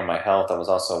working on my health, I was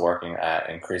also working at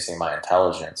increasing my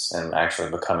intelligence and actually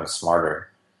becoming smarter.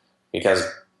 Because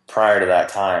prior to that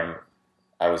time,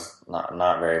 I was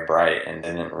not very bright and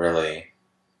didn't really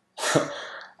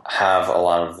have a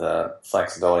lot of the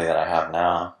flexibility that I have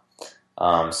now.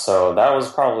 So that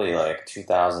was probably like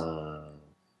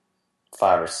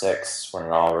 2005 or six when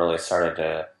it all really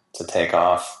started to take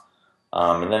off.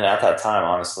 And then at that time,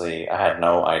 honestly, I had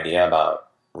no idea about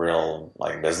real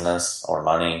like business or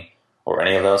money or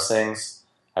any of those things.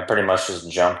 I pretty much just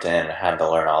jumped in and had to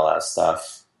learn all that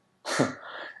stuff.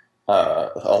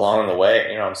 Along the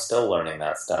way, I'm still learning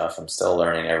that stuff. I'm still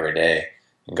learning every day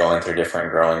and going through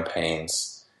different growing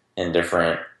pains and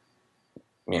different,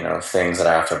 things that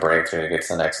I have to break through to get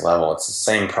to the next level. It's the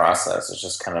same process. It's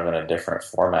just kind of in a different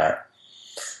format.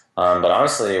 But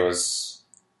honestly,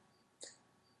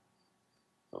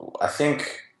 I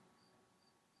think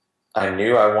I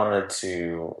knew I wanted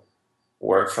to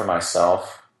work for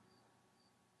myself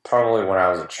probably when I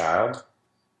was a child.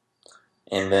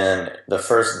 And then the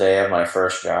first day of my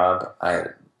first job,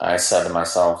 I said to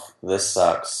myself, this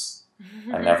sucks.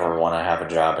 I never want to have a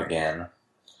job again.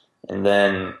 And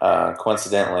then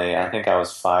coincidentally, I think I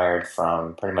was fired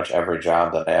from pretty much every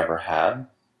job that I ever had.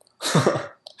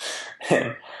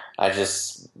 And I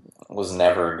just was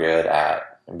never good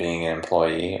at being an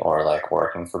employee or like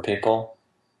working for people.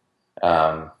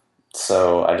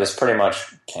 So I just pretty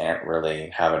much can't really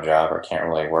have a job or can't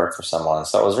really work for someone.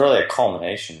 So it was really a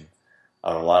culmination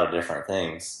of a lot of different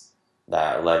things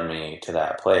that led me to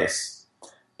that place.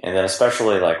 And then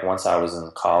especially like once I was in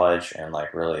college and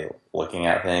like really looking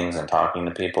at things and talking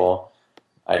to people,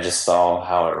 I just saw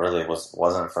how it really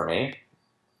wasn't for me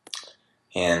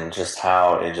and just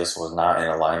how it just was not in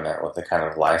alignment with the kind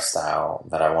of lifestyle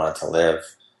that I wanted to live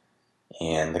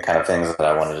and the kind of things that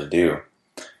I wanted to do.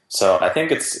 So I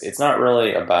think it's not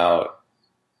really about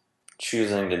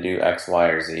choosing to do X, Y,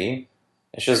 or Z.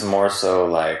 It's just more so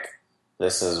like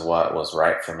this is what was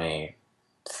right for me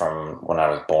from when I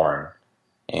was born.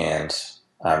 And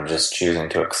I'm just choosing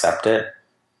to accept it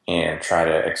and try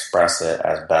to express it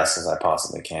as best as I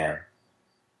possibly can.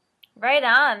 Right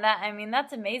on.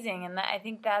 That's amazing, and I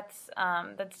think that's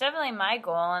definitely my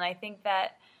goal, and I think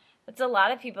that's a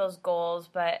lot of people's goals,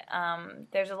 but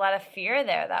there's a lot of fear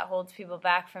there that holds people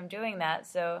back from doing that.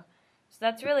 So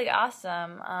that's really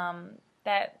awesome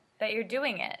that you're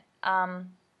doing it. And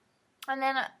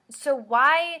then, so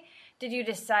why did you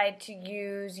decide to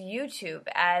use YouTube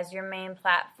as your main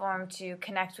platform to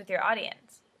connect with your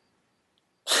audience?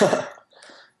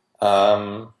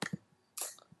 um,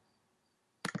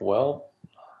 well,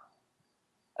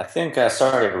 I think I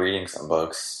started reading some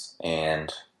books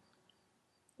and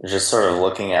just sort of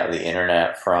looking at the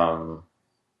internet from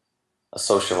a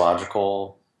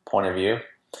sociological point of view.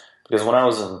 Because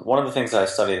one of the things that I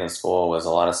studied in school was a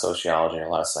lot of sociology and a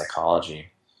lot of psychology.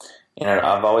 And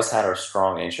I've always had a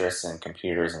strong interest in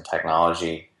computers and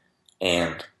technology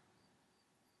and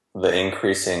the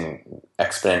increasing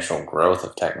exponential growth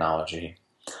of technology.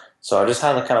 So I just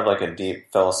had kind of like a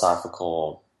deep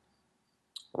philosophical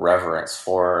reverence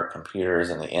for computers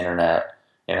and the internet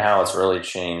and how it's really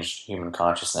changed human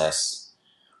consciousness.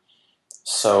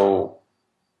 So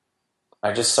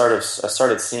I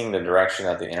started seeing the direction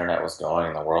that the internet was going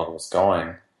and the world was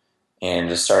going, and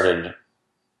just started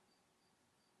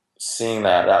seeing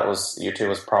that YouTube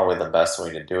was probably the best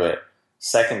way to do it.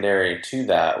 Secondary to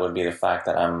that would be the fact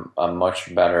that I'm a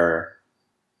much better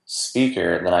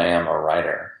speaker than I am a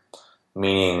writer.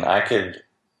 Meaning I could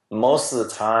most of the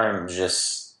time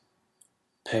just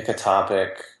pick a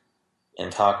topic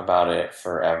and talk about it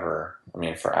forever. I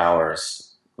mean, for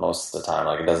hours most of the time.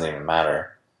 Like, it doesn't even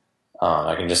matter.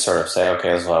 I can just sort of say, okay,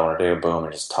 this is what I want to do, boom,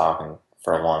 and just talk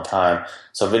for a long time.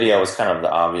 So video was kind of the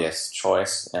obvious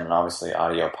choice, and obviously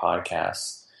audio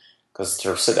podcasts, because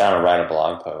to sit down and write a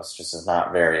blog post just is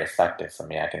not very effective for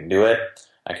me. I can do it,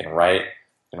 I can write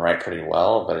pretty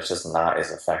well, but it's just not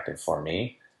as effective for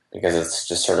me because it's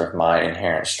just sort of my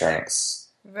inherent strengths.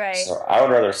 Right. So I would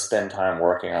rather spend time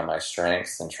working on my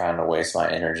strengths than trying to waste my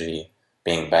energy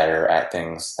being better at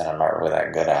things that I'm not really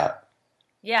that good at.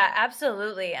 Yeah,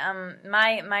 absolutely.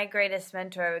 My greatest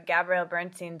mentor, Gabrielle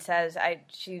Bernstein, says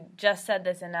she just said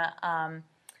this in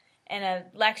a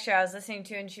lecture I was listening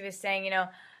to, and she was saying,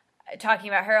 talking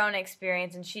about her own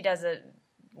experience, and she does a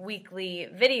weekly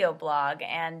video blog,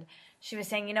 and she was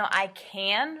saying, I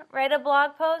can write a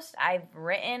blog post. I've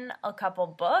written a couple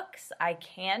books. I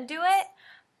can do it,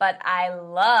 but I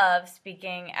love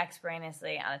speaking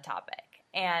extemporaneously on a topic.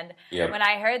 And when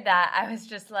I heard that, I was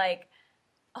just like,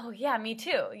 oh yeah, me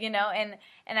too, and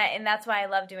that's why I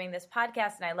love doing this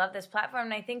podcast, and I love this platform,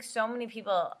 and I think so many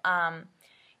people,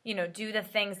 do the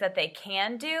things that they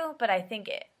can do, but I think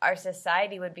our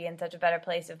society would be in such a better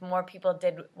place if more people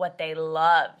did what they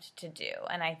loved to do,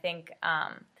 and I think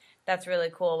that's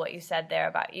really cool what you said there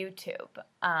about YouTube,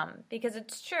 because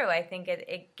it's true. I think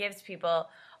it gives people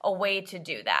a way to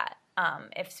do that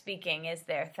if speaking is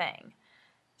their thing.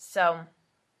 So...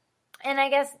 And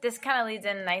I guess this kind of leads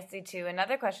in nicely to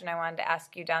another question I wanted to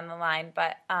ask you down the line.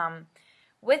 But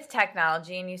with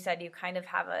technology, and you said you kind of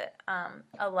have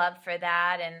a love for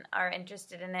that and are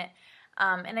interested in it.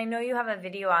 And I know you have a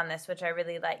video on this, which I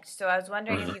really liked. So I was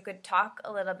wondering if you could talk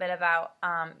a little bit about,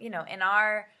 in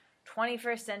our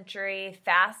 21st century,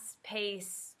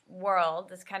 fast-paced world,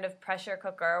 this kind of pressure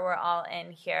cooker we're all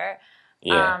in here.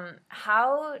 Yeah.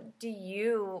 How do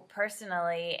you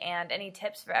personally, and any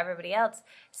tips for everybody else,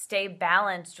 stay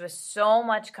balanced with so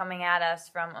much coming at us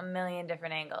from a million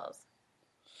different angles?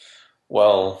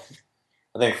 Well,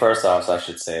 I think first off, I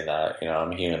should say that,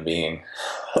 I'm a human being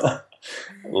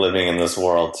living in this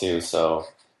world too. So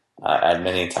at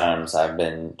many times I've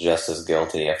been just as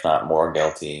guilty, if not more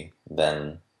guilty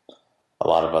than a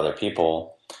lot of other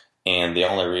people. And the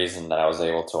only reason that I was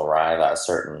able to arrive at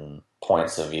certain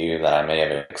points of view that I may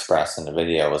have expressed in the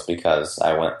video was because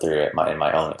I went through it in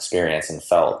my own experience and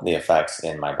felt the effects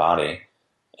in my body.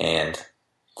 And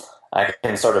I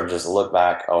can sort of just look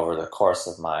back over the course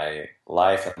of my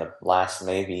life in the last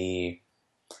maybe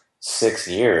 6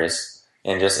 years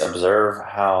and just observe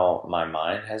how my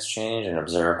mind has changed and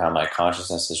observe how my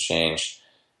consciousness has changed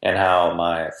and how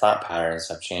my thought patterns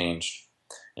have changed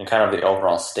and kind of the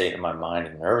overall state of my mind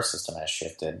and nervous system has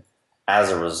shifted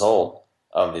as a result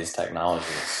of these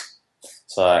technologies.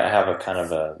 So I have a kind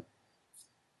of a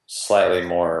slightly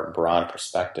more broad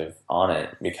perspective on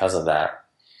it because of that.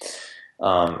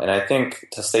 And I think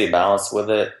to stay balanced with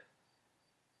it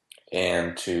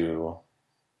and to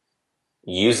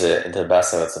use it to the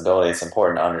best of its ability, it's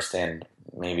important to understand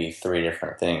maybe 3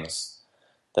 different things.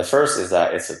 The first is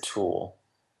that it's a tool.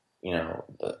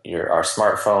 Our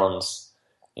smartphones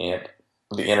and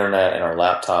the internet and our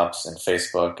laptops and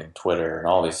Facebook and Twitter and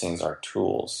all these things are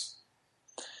tools.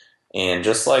 And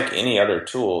just like any other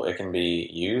tool, it can be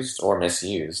used or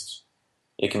misused.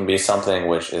 It can be something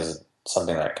which is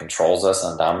something that controls us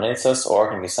and dominates us, or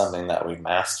it can be something that we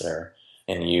master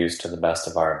and use to the best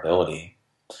of our ability.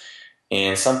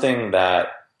 And something that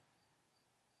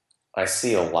I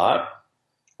see a lot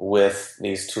with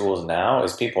these tools now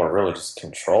is people are really just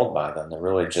controlled by them. They're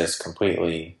really just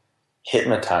completely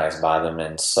hypnotized by them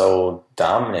and so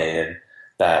dominated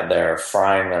that they're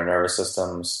frying their nervous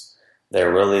systems.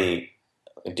 They're really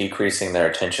decreasing their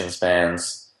attention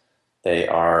spans. They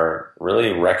are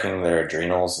really wrecking their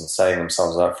adrenals and setting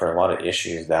themselves up for a lot of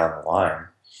issues down the line.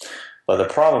 But the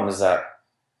problem is that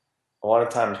a lot of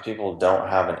times people don't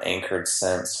have an anchored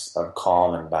sense of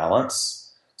calm and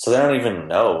balance. So they don't even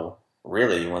know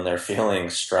really when they're feeling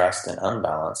stressed and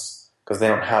unbalanced because they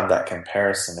don't have that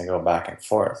comparison to go back and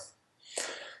forth.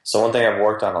 So one thing I've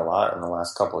worked on a lot in the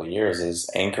last couple of years is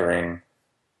anchoring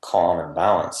calm and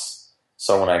balance.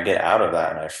 So when I get out of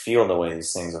that and I feel the way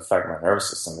these things affect my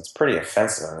nervous system, it's pretty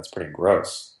offensive and it's pretty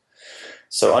gross.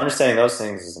 So understanding those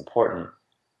things is important.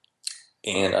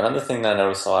 And another thing that I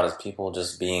notice a lot is people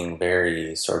just being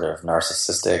very sort of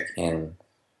narcissistic and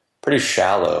pretty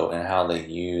shallow in how they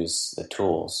use the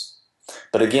tools.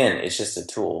 But again, it's just a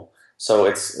tool. So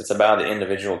it's about the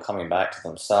individual coming back to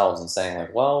themselves and saying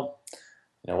like, well,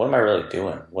 what am I really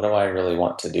doing? What do I really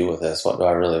want to do with this? What do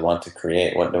I really want to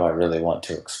create? What do I really want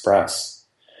to express?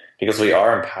 Because we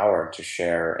are empowered to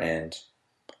share and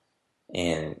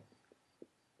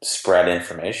spread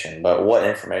information. But what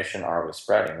information are we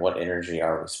spreading? What energy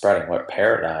are we spreading? What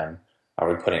paradigm are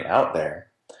we putting out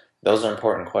there? Those are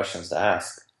important questions to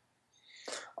ask.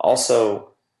 Also,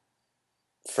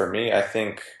 for me, I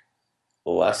think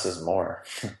less is more.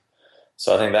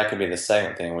 So I think that could be the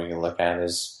second thing we can look at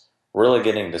is really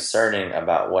getting discerning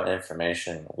about what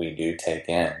information we do take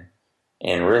in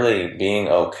and really being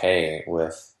okay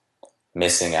with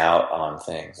missing out on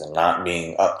things and not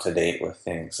being up to date with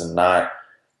things and not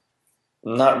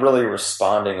really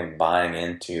responding and buying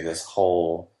into this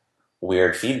whole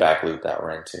weird feedback loop that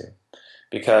we're into.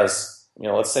 Because,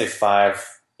 let's say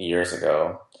 5 years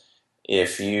ago,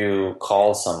 if you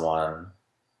called someone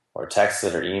or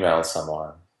texted or emailed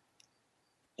someone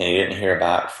and you didn't hear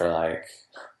back for like,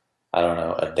 I don't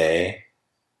know, a day,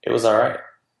 it was all right.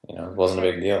 It wasn't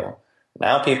a big deal.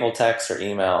 Now people text or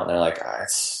email and they're like,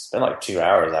 it's been like 2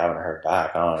 hours, I haven't heard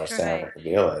back. I don't understand what the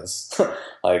deal is.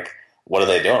 Like, what are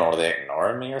they doing? Are they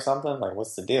ignoring me or something? Like,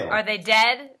 what's the deal? Are they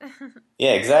dead?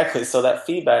 Yeah, exactly. So that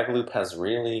feedback loop has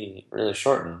really, really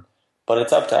shortened. But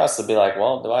it's up to us to be like,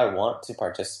 well, do I want to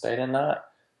participate in that?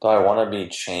 Do I want to be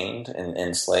chained and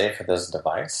enslaved for this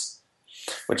device?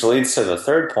 Which leads to the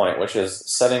third point, which is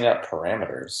setting up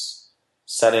parameters,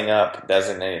 setting up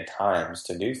designated times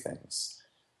to do things.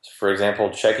 For example,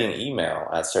 checking email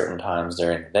at certain times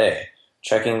during the day,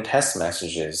 checking text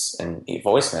messages and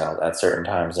voicemails at certain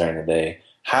times during the day,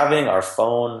 having our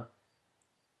phone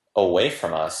away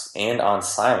from us and on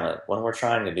silent when we're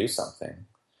trying to do something.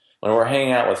 When we're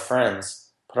hanging out with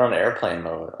friends, put it on airplane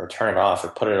mode or turn it off or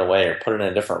put it away or put it in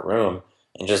a different room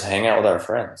and just hang out with our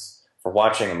friends. If we're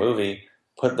watching a movie,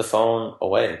 put the phone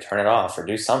away, turn it off or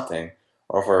do something.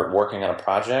 Or if we're working on a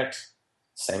project,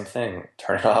 same thing,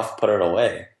 turn it off, put it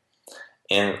away.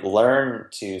 And learn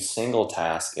to single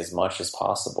task as much as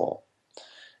possible.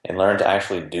 And learn to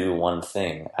actually do one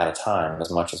thing at a time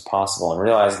as much as possible. And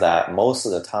realize that most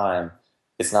of the time,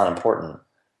 it's not important.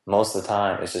 Most of the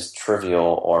time, it's just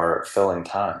trivial or filling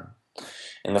time.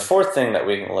 And the fourth thing that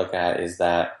we can look at is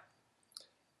that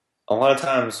a lot of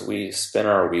times we spin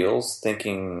our wheels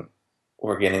thinking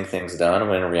we're getting things done,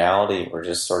 when in reality, we're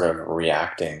just sort of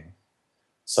reacting.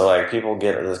 So like people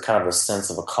get this kind of a sense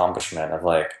of accomplishment of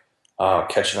like, oh,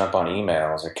 catching up on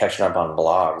emails or catching up on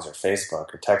blogs or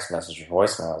Facebook or text messages or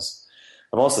voicemails.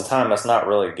 But most of the time, that's not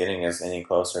really getting us any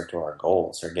closer to our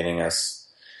goals or getting us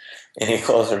any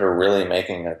closer to really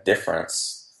making a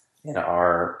difference in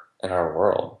our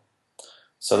world.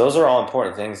 So those are all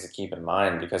important things to keep in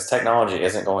mind because technology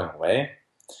isn't going away.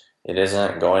 It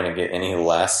isn't going to get any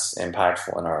less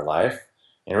impactful in our life.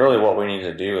 And really what we need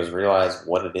to do is realize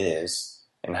what it is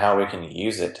and how we can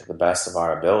use it to the best of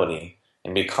our ability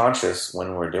and be conscious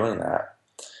when we're doing that.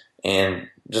 And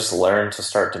just learn to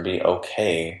start to be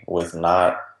okay with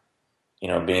not,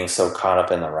 being so caught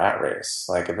up in the rat race.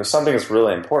 Like if there's something that's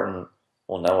really important,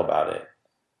 we'll know about it.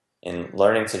 And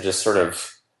learning to just sort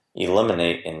of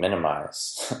eliminate and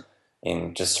minimize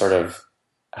and just sort of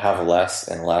have less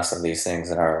and less of these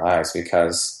things in our lives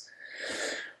because,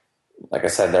 like I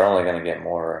said, they're only going to get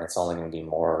more and it's only going to be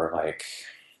more like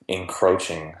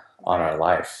encroaching on our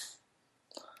life.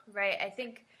 Right. I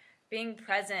think being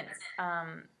present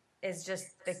is just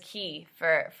the key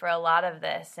for a lot of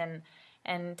this,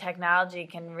 and technology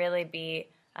can really be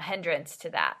a hindrance to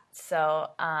that. So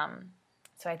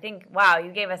I think, wow,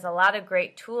 you gave us a lot of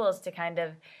great tools to kind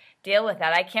of deal with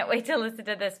that. I can't wait to listen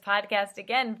to this podcast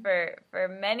again for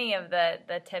many of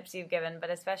the tips you've given, but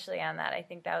especially on that. I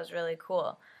think that was really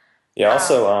cool. Yeah,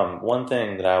 also, one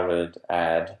thing that I would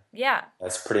add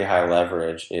that's pretty high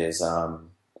leverage is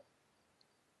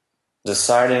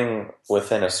deciding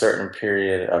within a certain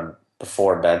period of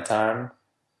before bedtime.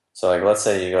 So, like, let's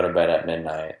say you go to bed at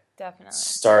midnight. Definitely.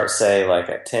 Start, say, like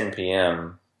at 10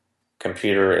 p.m.,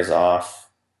 computer is off,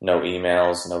 no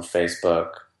emails, no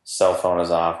Facebook, cell phone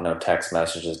is off, no text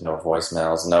messages, no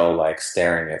voicemails, no, like,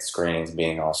 staring at screens,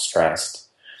 being all stressed.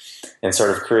 And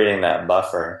sort of creating that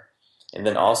buffer. And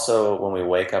then also when we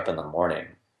wake up in the morning,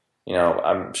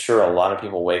 I'm sure a lot of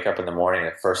people wake up in the morning,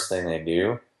 the first thing they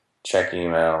do, check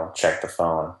email, check the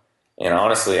phone. And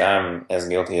honestly, I'm as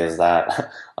guilty as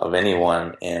that of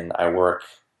anyone, and I work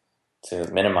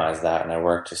to minimize that, and I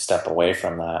work to step away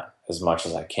from that as much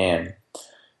as I can.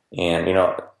 And,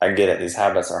 I get it. These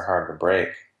habits are hard to break.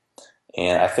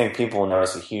 And I think people will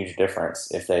notice a huge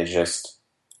difference if they just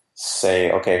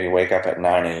say, okay, if you wake up at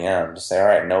 9 a.m., just say, all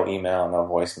right, no email, no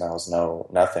voicemails, no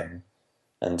nothing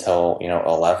until,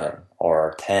 11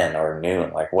 or 10 or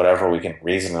noon, like whatever we can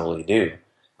reasonably do.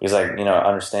 Because,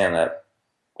 understand that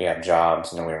we have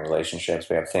jobs, we have relationships,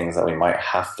 we have things that we might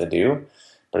have to do,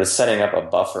 but it's setting up a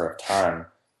buffer of time.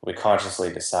 We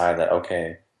consciously decide that,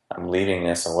 okay, I'm leaving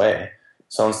this away.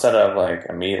 So instead of like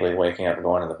immediately waking up,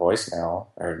 going to the voicemail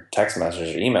or text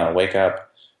message or email, wake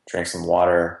up, drink some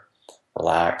water,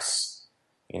 relax,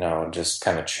 just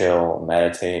kind of chill,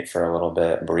 meditate for a little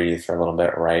bit, breathe for a little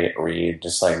bit, write, read,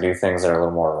 just like do things that are a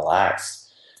little more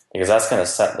relaxed, because that's going to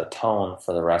set the tone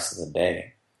for the rest of the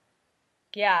day.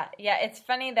 Yeah, it's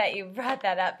funny that you brought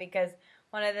that up, because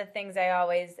one of the things I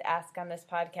always ask on this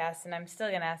podcast, and I'm still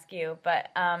going to ask you, but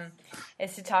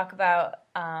is to talk about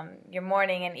your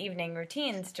morning and evening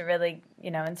routines to really,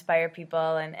 inspire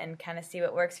people and kind of see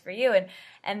what works for you.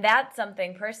 And that's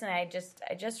something personally, I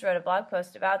just wrote a blog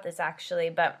post about this actually,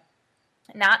 but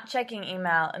not checking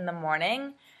email in the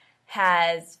morning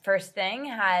has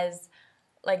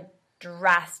like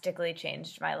drastically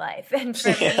changed my life. And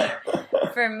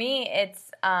for me,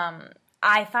 it's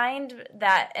I find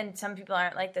that, and some people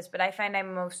aren't like this, but I find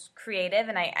I'm most creative,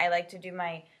 and I like to do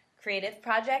my creative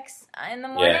projects in the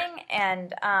morning. Yeah.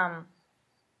 And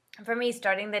for me,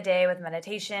 starting the day with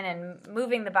meditation and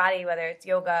moving the body, whether it's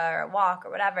yoga or a walk or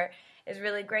whatever, is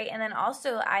really great. And then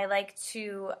also I like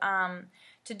to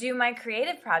do my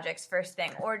creative projects first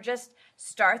thing, or just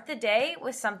start the day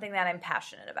with something that I'm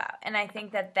passionate about. And I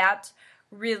think that that's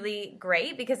really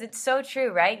great, because it's so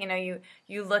true, right?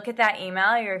 You look at that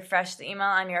email, you refresh the email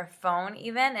on your phone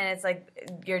even, and it's like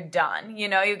you're done.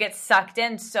 You get sucked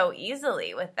in so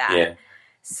easily with that. Yeah.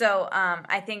 So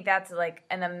I think that's like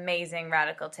an amazing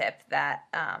radical tip that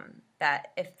that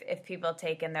if people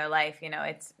take in their life,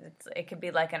 it could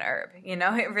be like an herb.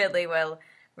 It really will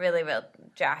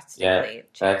drastically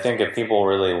change. I think if people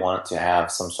really want to have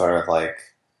some sort of like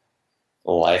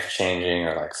life-changing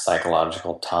or like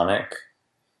psychological tonic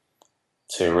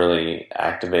to really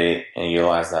activate and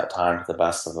utilize that time to the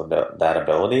best of that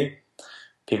ability,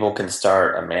 people can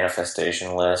start a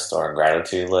manifestation list or a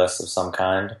gratitude list of some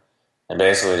kind, and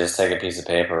basically just take a piece of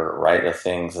paper, write the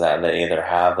things that they either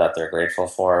have that they're grateful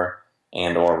for,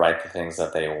 and or write the things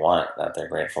that they want that they're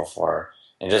grateful for,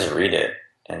 and just read it,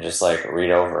 and just like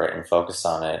read over it and focus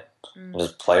on it, and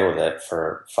just play with it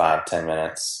for 5-10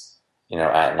 minutes,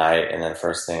 at night, and then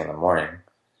first thing in the morning.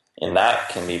 And that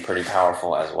can be pretty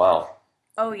powerful as well.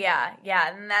 Oh yeah,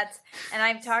 and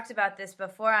I've talked about this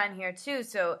before on here too.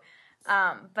 So,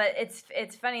 but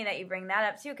it's funny that you bring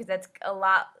that up too, because that's a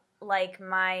lot like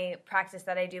my practice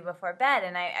that I do before bed.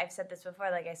 And I've said this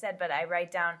before, like I said, but I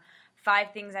write down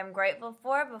 5 things I'm grateful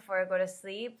for before I go to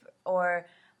sleep, or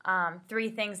 3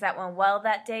 things that went well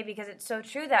that day, because it's so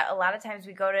true that a lot of times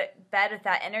we go to bed with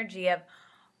that energy of,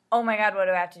 oh my God, what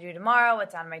do I have to do tomorrow?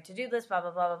 What's on my to-do list? Blah,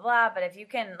 blah, blah, blah, blah. But if you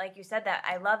can, like you said, that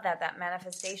I love that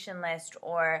manifestation list,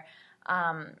 or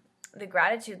the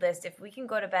gratitude list, if we can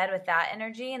go to bed with that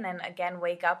energy, and then again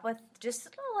wake up with just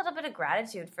a little bit of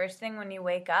gratitude first thing when you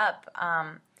wake up.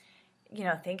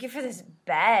 Thank you for this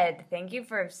bed. Thank you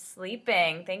for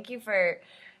sleeping. Thank you for,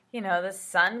 the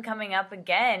sun coming up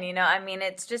again.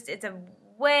 It's a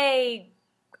way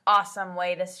awesome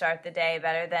way to start the day,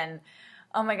 better than,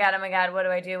 oh my God, what do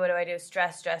I do?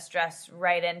 Stress,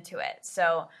 right into it.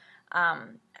 So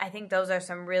I think those are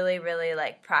some really, really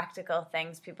like practical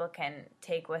things people can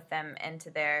take with them into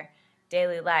their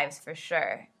daily lives for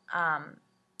sure.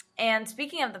 And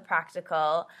speaking of the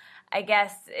practical, I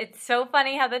guess it's so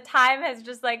funny how the time has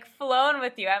just like flown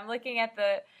with you. I'm looking at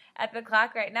the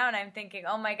clock right now, and I'm thinking,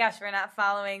 oh my gosh, we're not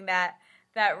following that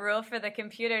rule for the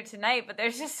computer tonight, but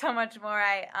there's just so much more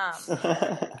I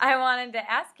wanted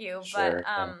to ask you. Sure.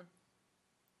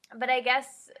 But I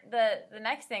guess the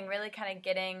next thing, really kind of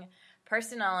getting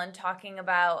personal and talking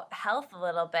about health a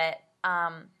little bit,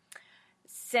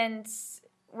 since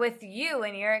with you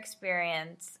and your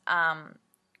experience,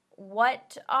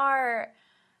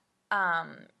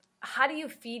 how do you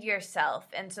feed yourself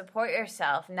and support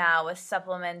yourself now with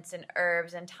supplements and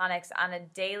herbs and tonics on a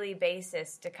daily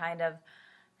basis to kind of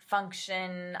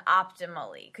function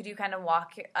optimally? Could you kind of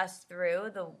walk us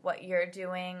through what you're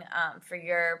doing for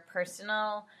your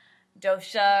personal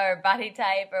dosha or body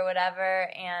type or whatever,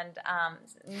 and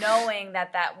knowing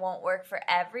that won't work for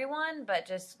everyone, but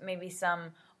just maybe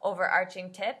some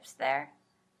overarching tips there?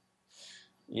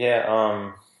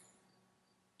 Yeah.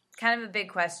 Kind of a big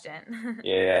question.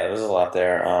 Yeah, there's a lot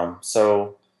there.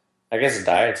 So I guess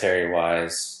dietary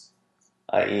wise,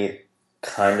 I eat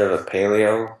kind of a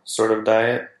paleo sort of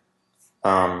diet,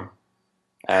 um,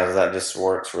 as that just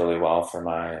works really well for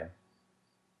my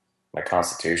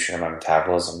constitution, my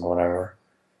metabolism, whatever.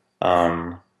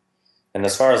 Um, and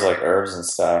as far as like herbs and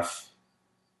stuff,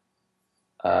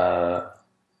 uh,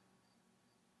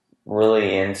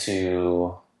 really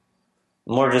into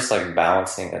more just like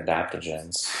balancing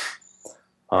adaptogens.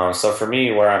 So for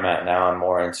me, where I'm at now, I'm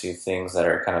more into things that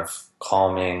are kind of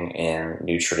calming and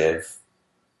nutritive.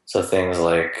 So things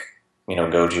like,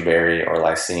 goji berry or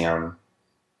lycium,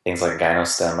 things like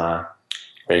gynostemma,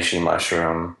 reishi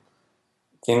mushroom,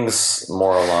 things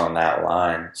more along that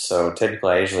line. So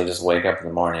typically I usually just wake up in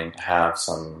the morning, have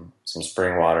some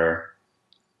spring water,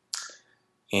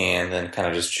 and then kind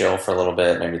of just chill for a little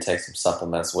bit, maybe take some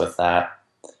supplements with that,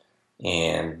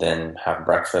 and then have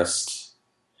breakfast.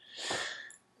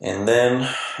 And then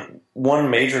one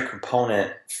major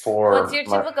component for What's your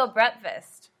typical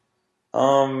breakfast?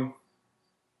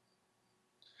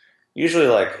 Usually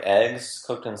like eggs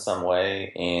cooked in some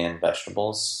way and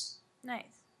vegetables. Nice.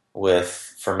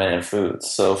 With fermented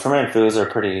foods. So fermented foods are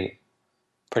pretty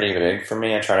big for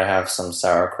me. I try to have some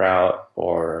sauerkraut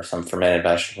or some fermented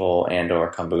vegetable and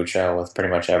or kombucha with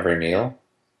pretty much every meal.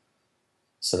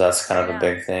 So that's kind of a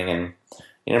big thing.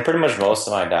 And pretty much most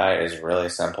of my diet is really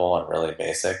simple and really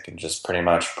basic and just pretty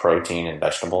much protein and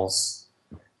vegetables.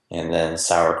 And then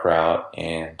sauerkraut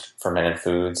and fermented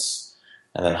foods.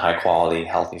 And then high quality,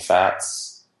 healthy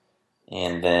fats.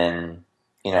 And then,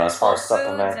 as far as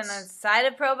supplements. And a side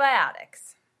of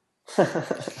probiotics.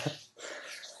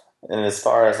 And as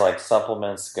far as like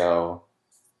supplements go,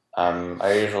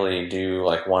 I usually do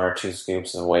like 1 or 2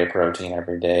 scoops of whey protein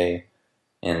every day.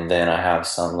 And then I have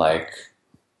some like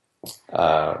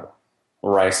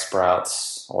rice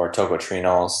sprouts or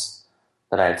tocotrienols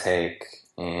that I take.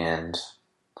 And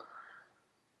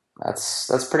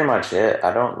that's pretty much it.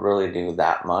 I don't really do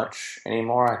that much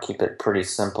anymore. I keep it pretty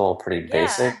simple, pretty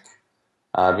basic.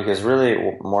 Because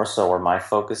really, more so where my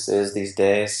focus is these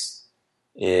days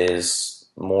is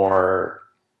more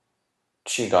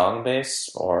Qigong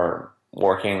based or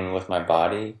working with my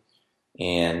body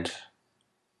and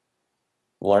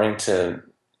learning to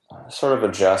sort of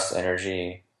adjust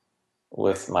energy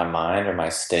with my mind or my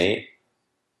state,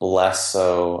 less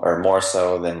so or more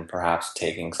so than perhaps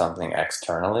taking something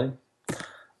externally.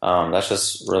 That's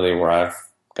just really where I've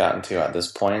gotten to at this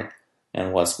point.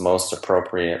 And what's most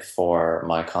appropriate for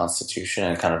my constitution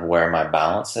and kind of where my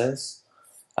balance is.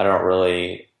 I don't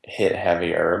really hit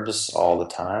heavy herbs all the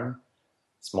time.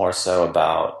 It's more so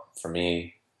about, for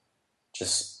me,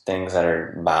 just things that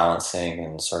are balancing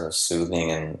and sort of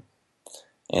soothing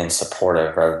and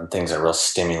supportive rather than things that are real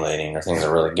stimulating or things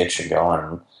that really get you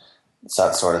going. It's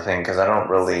that sort of thing because I don't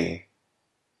really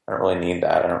need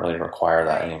that. I don't really require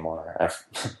that anymore.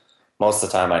 Most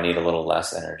of the time I need a little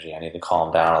less energy. I need to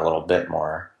calm down a little bit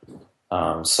more.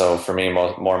 So for me,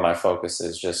 more of my focus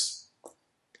is just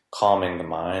calming the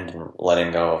mind and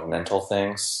letting go of mental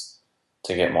things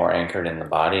to get more anchored in the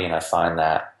body. And I find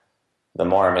that the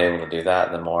more I'm able to do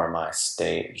that, the more my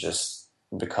state just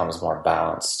becomes more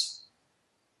balanced.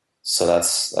 So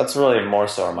that's really more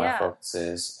so where my focus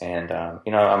is. And,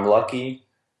 I'm lucky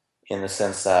in the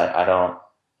sense that I don't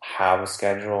have a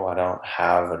schedule. I don't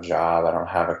have a job. I don't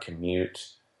have a commute.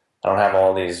 I don't have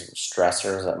all these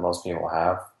stressors that most people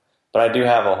have. But I do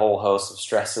have a whole host of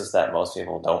stresses that most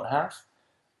people don't have.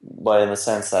 But in the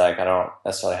sense that I don't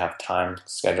necessarily have time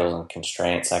schedules and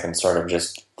constraints, I can sort of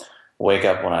just wake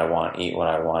up when I want, eat when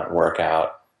I want, work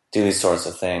out, do these sorts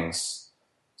of things.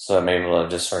 So I'm able to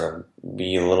just sort of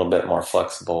be a little bit more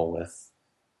flexible with,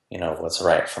 what's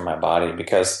right for my body.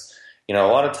 Because a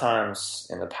lot of times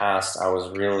in the past, I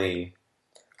was really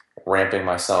ramping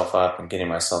myself up and getting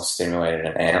myself stimulated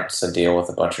and amped to deal with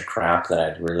a bunch of crap that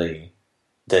I really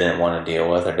didn't want to deal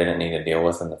with or didn't need to deal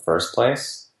with in the first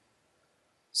place.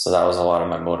 So that was a lot of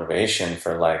my motivation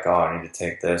for like, oh, I need to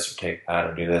take this or take that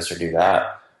or do this or do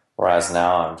that. Whereas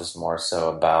now I'm just more so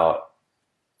about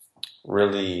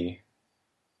really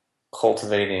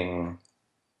cultivating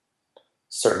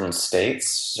certain states,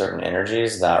 certain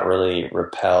energies that really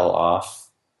repel off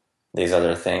these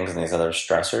other things and these other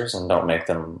stressors and don't make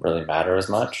them really matter as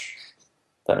much.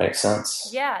 That makes sense?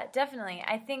 Yeah, definitely.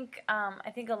 I think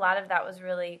a lot of that was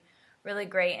really, really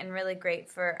great and really great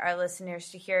for our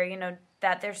listeners to hear,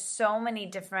 that there's so many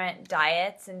different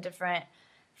diets and different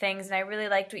things. And I really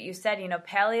liked what you said,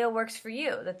 paleo works for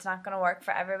you. That's not going to work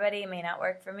for everybody. It may not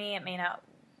work for me. It may not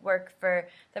work for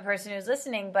the person who's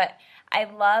listening, but I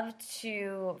love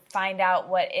to find out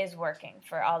what is working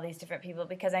for all these different people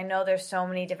because I know there's so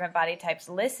many different body types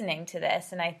listening to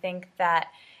this, and I think that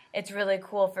it's really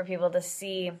cool for people to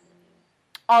see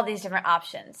all these different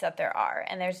options that there are.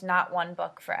 And there's not one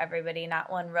book for everybody, not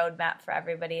one roadmap for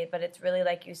everybody, but it's really,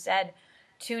 like you said,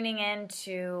 tuning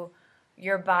into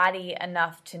your body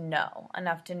enough to know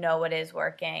what is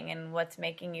working and what's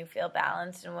making you feel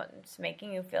balanced and what's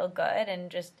making you feel good, and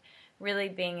just really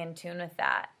being in tune with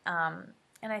that.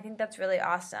 And I think that's really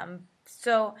awesome.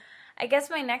 So I guess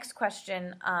my next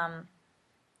question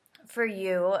for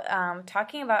you,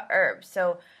 talking about herbs.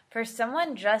 So for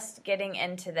someone just getting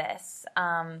into this,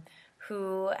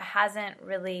 who hasn't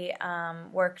really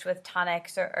worked with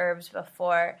tonics or herbs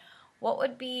before, what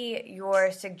would be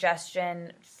your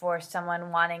suggestion for someone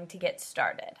wanting to get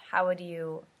started? How would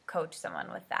you coach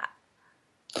someone with that?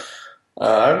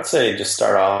 I would say just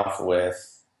start off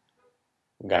with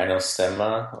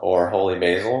Gynostemma or holy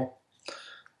basil.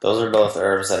 Those are both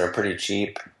herbs that are pretty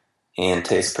cheap and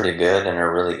taste pretty good and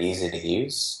are really easy to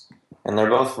use. And they're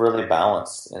both really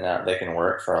balanced in that they can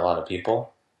work for a lot of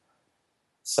people.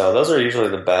 So those are usually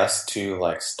the best two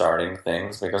starting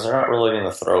things, because they're not really going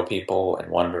to throw people in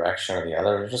one direction or the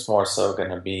other. They're just more so going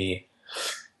to be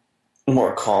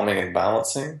more calming and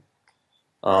balancing.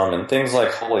 And things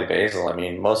like holy basil, I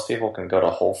mean, most people can go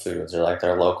to Whole Foods or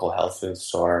their local health food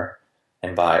store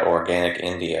and buy organic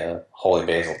India holy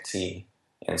basil tea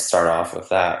and start off with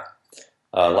that.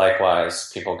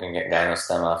 Likewise, people can get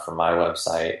Gynostemma from my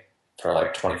website for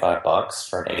 $25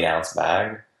 for an 8-ounce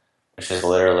bag, which is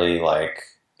literally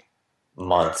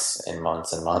months and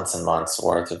months and months and months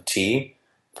worth of tea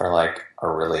for a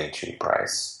really cheap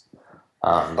price.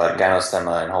 But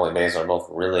Gynostemma and holy basil are both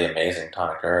really amazing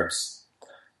tonic herbs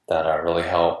that really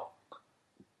help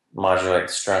modulate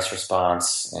the stress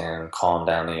response and calm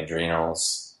down the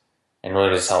adrenals, and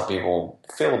really just help people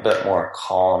feel a bit more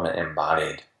calm and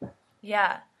embodied.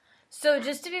 Yeah. So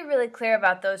just to be really clear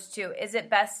about those two, is it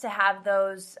best to have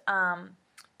those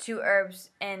two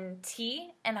herbs in tea?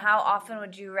 And how often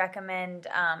would you recommend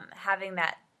having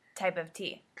that type of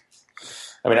tea?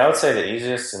 I mean, I would say the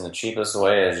easiest and the cheapest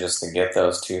way is just to get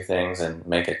those two things and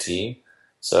make a tea.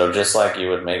 So just like you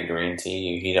would make green tea,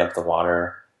 you heat up the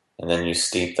water and then you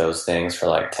steep those things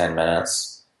for 10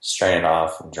 minutes, strain it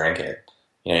off and drink it.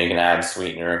 You can add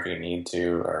sweetener if you need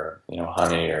to, or,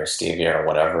 honey or stevia or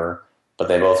whatever. But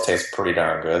they both taste pretty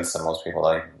darn good, so most people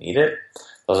don't even need it.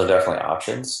 Those are definitely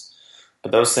options.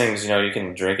 But those things, you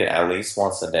can drink it at least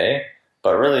once a day.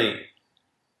 But really,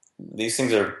 these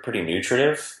things are pretty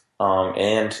nutritive,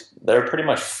 and they're pretty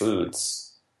much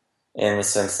foods in the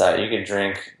sense that you can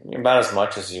drink about as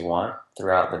much as you want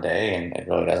throughout the day, and it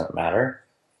really doesn't matter.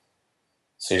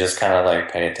 So you just kind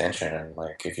of pay attention, and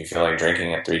if you feel like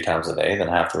drinking it 3 times a day, then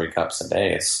have 3 cups a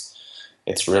day.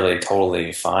 It's really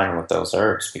totally fine with those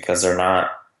herbs because they're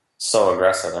not so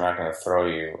aggressive. They're not going to throw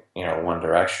you, one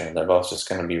direction. They're both just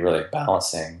going to be really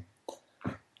balancing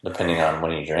depending on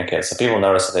when you drink it. So people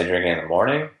notice that they drink it in the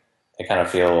morning, they kind of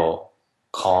feel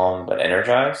calm but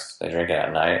energized. They drink it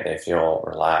at night, they feel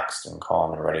relaxed and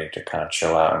calm and ready to kind of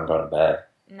chill out and go to bed.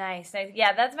 Nice.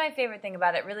 Yeah, that's my favorite thing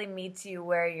about it. It really meets you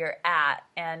where you're at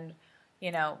and,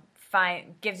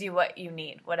 gives you what you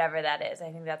need, whatever that is.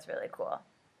 I think that's really cool.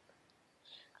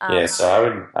 Yeah,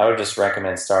 so I would just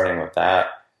recommend starting with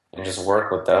that and just work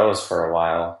with those for a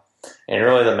while. And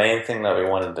really the main thing that we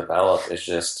want to develop is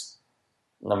just,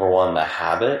 number one, the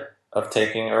habit of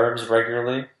taking herbs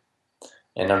regularly.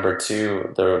 And number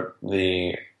two,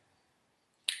 the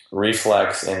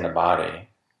reflex in the body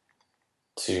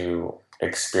to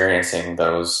experiencing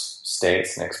those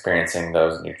states and experiencing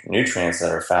those nutrients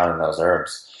that are found in those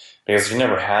herbs. Because if you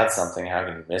never had something, how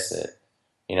can you miss it?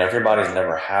 If your body's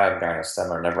never had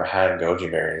Gynostemma or never had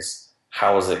goji berries,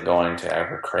 how is it going to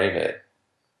ever crave it?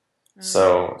 Mm-hmm.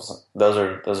 So those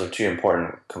are two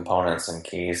important components and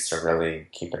keys to really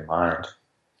keep in mind.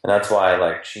 And that's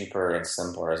why cheaper and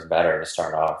simpler is better to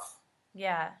start off.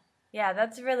 Yeah,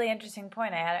 that's a really interesting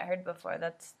point I hadn't heard before.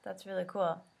 That's really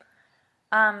cool.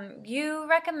 You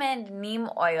recommend neem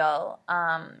oil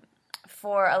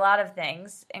for a lot of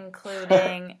things,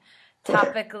 including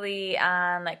topically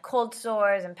on cold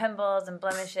sores and pimples and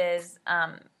blemishes.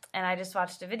 And I just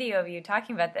watched a video of you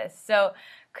talking about this. So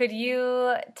could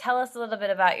you tell us a little bit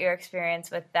about your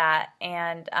experience with that?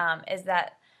 And is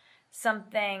that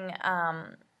something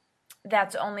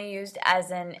that's only used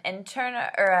as an internal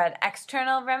or an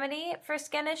external remedy for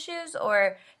skin issues,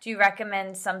 or do you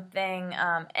recommend something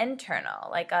internal,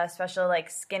 like a special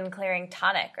skin clearing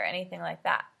tonic or anything like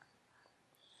that?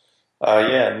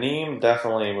 Yeah, neem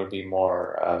definitely would be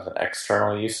more of an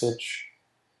external usage.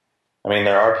 I mean,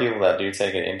 there are people that do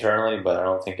take it internally, but I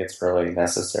don't think it's really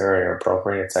necessary or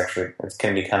appropriate. It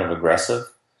can be kind of aggressive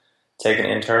taken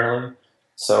internally.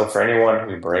 So for anyone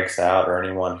who breaks out or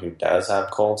anyone who does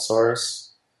have cold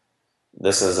sores,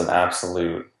 this is an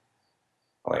absolute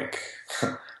like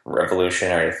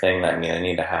revolutionary thing that I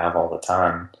need to have all the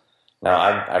time. Now,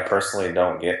 I personally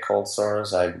don't get cold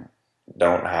sores. I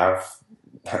don't have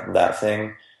that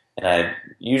thing, and I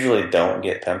usually don't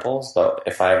get pimples. But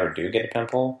if I ever do get a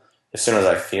pimple, as soon as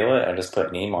I feel it, I just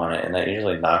put neem on it, and that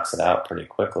usually knocks it out pretty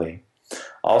quickly.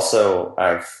 Also,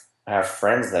 I have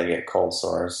friends that get cold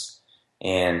sores,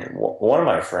 and one of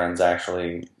my friends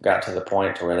actually got to the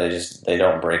point to where they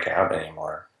don't break out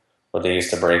anymore. What they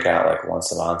used to break out like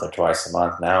once a month or twice a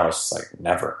month, now it's just like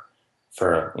never.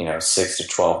 For 6 to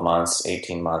 12 months,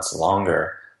 18 months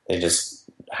longer, they just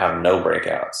have no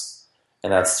breakouts,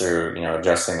 and that's through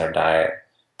adjusting their diet,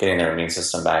 getting their immune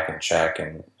system back in check,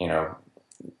 and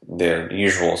the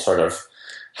usual sort of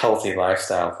healthy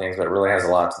lifestyle things. But it really has a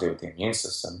lot to do with the immune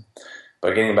system.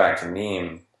 But getting back to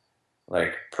neem,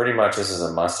 like pretty much this is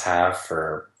a must-have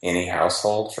for any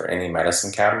household, for any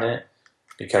medicine cabinet,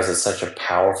 because it's such a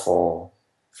powerful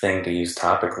thing to use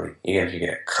topically. Even if you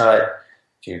get a cut,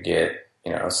 if you get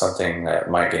something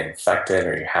that might get infected,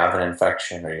 or you have an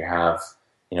infection, or you have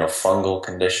fungal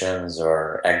conditions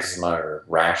or eczema or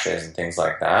rashes and things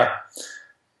like that,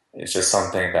 it's just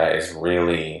something that is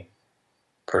really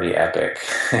pretty epic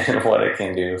in what it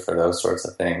can do for those sorts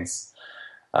of things.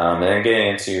 And then getting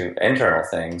into internal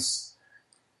things,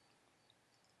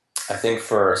 I think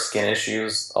for skin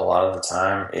issues, a lot of the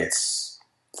time it's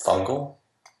fungal,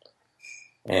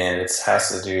 and it has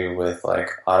to do with like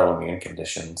autoimmune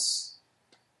conditions.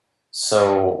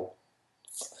 So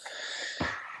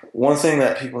one thing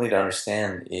that people need to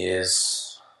understand is,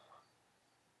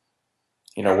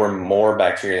 we're more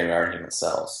bacteria than we are human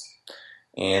cells.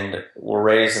 And we're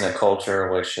raised in a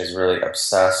culture which is really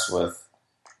obsessed with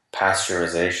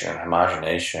pasteurization,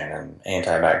 homogenation, and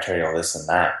antibacterial this and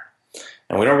that.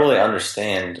 And we don't really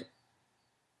understand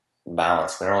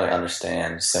balance. We don't really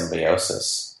understand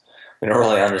symbiosis. We don't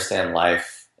really understand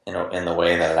life in the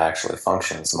way that it actually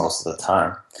functions most of the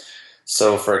time.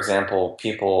 So, for example,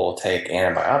 people take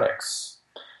antibiotics.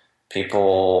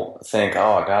 People think,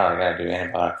 oh, God, I got to do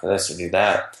antibiotic for this or do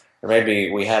that. Or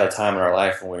maybe we had a time in our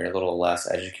life when we were a little less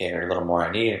educated or a little more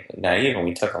naive, and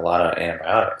we took a lot of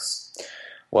antibiotics.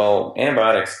 Well,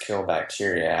 antibiotics kill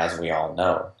bacteria, as we all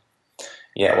know.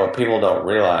 Yet what people don't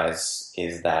realize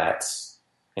is that,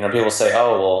 people say,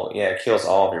 oh, well, yeah, it kills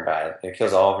all of your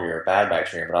bad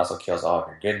bacteria, but also kills all of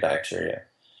your good bacteria.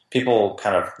 People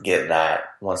kind of get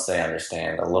that once they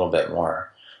understand a little bit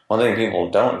more. One thing people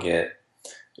don't get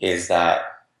is that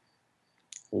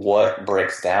what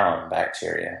breaks down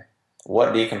bacteria,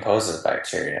 what decomposes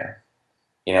bacteria.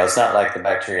 It's not like the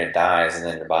bacteria dies and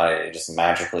then your body it just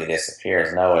magically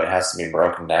disappears. No, it has to be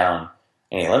broken down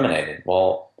and eliminated.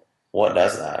 Well, what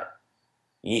does that?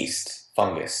 Yeast,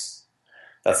 fungus.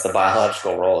 That's the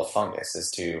biological role of fungus,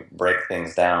 is to break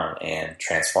things down and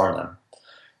transform them.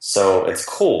 So it's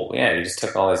cool. Yeah, you just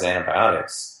took all these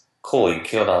antibiotics. Cool, you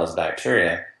killed all this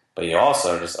bacteria, but you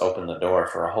also just opened the door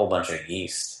for a whole bunch of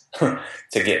yeast to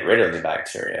get rid of the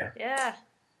bacteria. Yeah.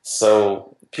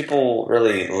 So people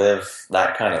really live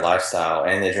that kind of lifestyle,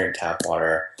 and they drink tap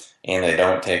water, and they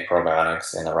don't take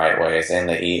probiotics in the right ways, and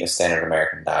they eat a standard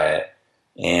American diet,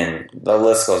 and the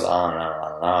list goes on and on and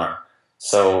on and on.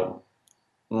 So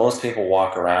most people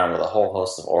walk around with a whole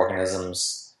host of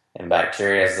organisms and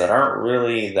bacteria that aren't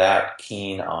really that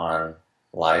keen on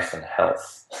life and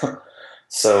health.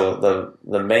 So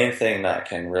the main thing that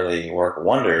can really work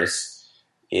wonders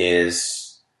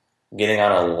is getting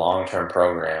on a long-term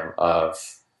program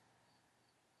of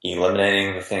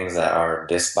eliminating the things that are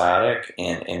dysbiotic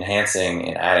and enhancing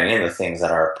and adding in the things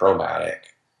that are probiotic.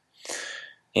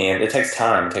 And it takes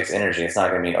time, it takes energy. It's not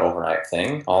going to be an overnight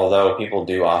thing, although people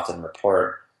do often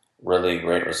report really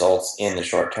great results in the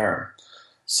short term.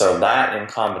 So that, in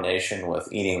combination with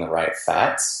eating the right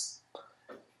fats,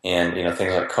 and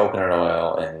things like coconut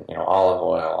oil and olive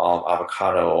oil,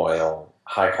 avocado oil,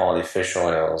 high quality fish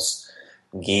oils,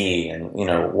 ghee, and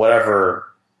whatever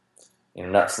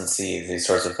nuts and seeds, these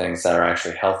sorts of things that are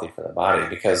actually healthy for the body.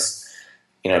 Because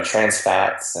trans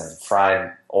fats and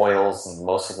fried oils and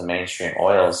most of the mainstream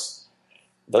oils,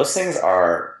 those things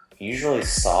are usually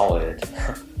solid.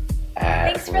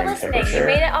 Thanks for listening. You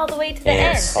made it all the way to the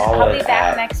end. I'll be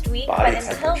back next week, but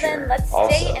until then, let's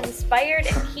stay inspired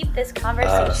and keep this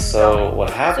conversation going. What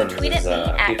happens tweet is at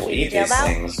me at people eat Katie these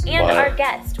things, and but our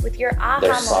guest with your aha they're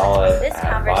moment solid from this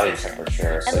at body conversation.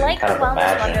 temperature, so And like you the kind of Wellness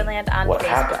imagine Wonderland on what Facebook.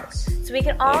 happens. So we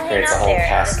can all It hang creates a out whole there and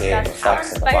cascade of discuss how effects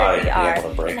in the body inspired to we be are able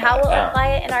to break and how that we'll down. apply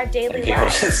it in our daily And people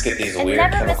lives. just get these And weird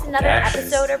never miss chemical another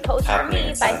reactions episode or post from happening me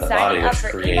inside by the body, signing up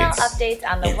which for email creates updates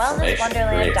on inflammation,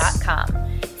 thewellnesswonderland.com.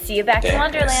 See you back in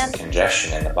dampness Wonderland. and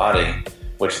congestion in the body,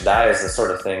 which that is the sort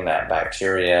of thing that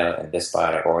bacteria and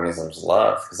dysbiotic organisms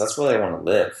love, because that's where they want to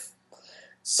live.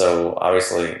 So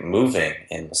obviously moving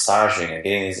and massaging and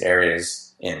getting these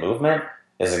areas in movement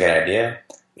is a good idea.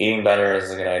 Eating better is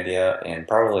a good idea, and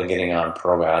probably getting on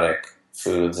probiotic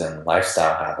foods and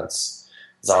lifestyle habits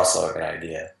is also a good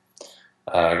idea.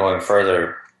 Going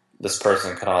further, this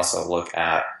person could also look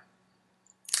at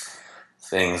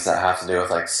things that have to do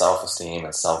with like self-esteem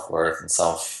and self-worth and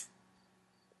self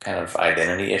kind of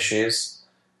identity issues.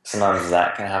 Sometimes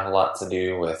that can have a lot to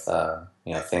do with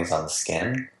things on the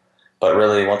skin. But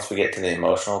really, once we get to the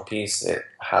emotional piece, it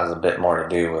has a bit more to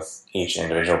do with each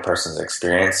individual person's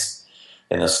experience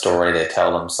and the story they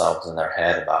tell themselves in their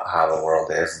head about how the world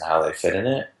is and how they fit in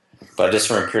it. But just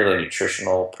from a purely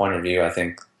nutritional point of view, I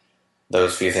think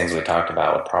those few things we talked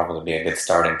about would probably be a good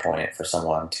starting point for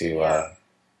someone to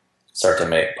start to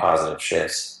make positive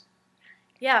shifts.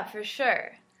 Yeah, for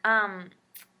sure.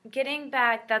 Getting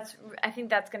back, I think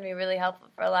that's going to be really helpful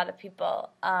for a lot of people.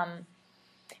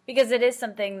 Because it is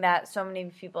something that so many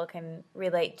people can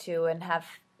relate to and have,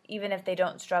 even if they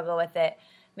don't struggle with it,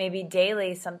 maybe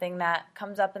daily, something that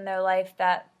comes up in their life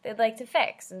that they'd like to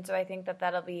fix. And so I think that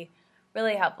that'll be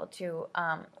really helpful to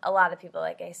a lot of people,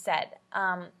 like I said.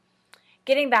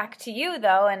 Getting back to you,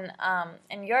 though,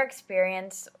 and your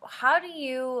experience, how do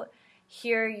you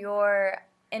hear your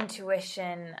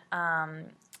intuition,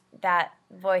 that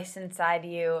voice inside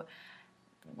you?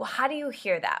 How do you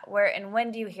hear that? Where and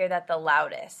when do you hear that the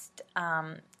loudest?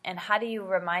 And how do you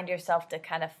remind yourself to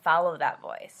kind of follow that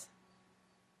voice?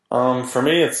 For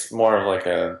me, it's more of like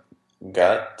a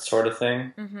gut sort of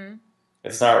thing. Mm-hmm.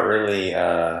 It's not really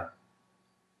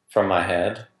from my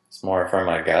head. It's more from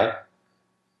my gut,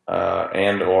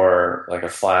 and or like a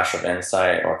flash of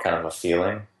insight or kind of a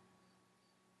feeling.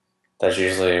 That's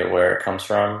usually where it comes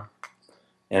from.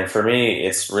 And for me,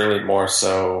 it's really more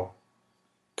so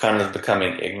kind of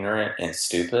becoming ignorant and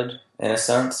stupid in a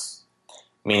sense,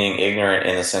 meaning ignorant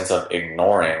in the sense of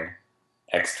ignoring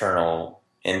external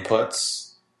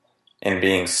inputs, and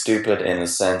being stupid in the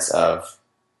sense of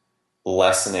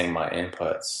lessening my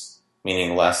inputs,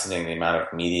 meaning lessening the amount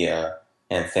of media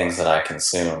and things that I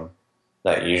consume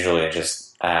that usually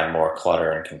just add more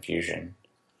clutter and confusion.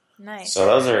 Nice. So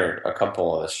those are a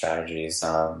couple of the strategies,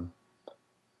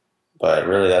 but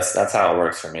really that's how it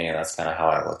works for me, and that's kind of how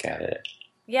I look at it.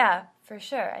 Yeah, for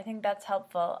sure. I think that's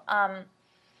helpful.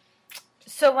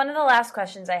 So one of the last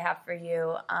questions I have for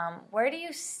you, where do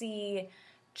you see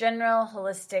general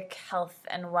holistic health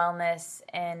and wellness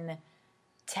in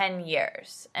 10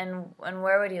 years? And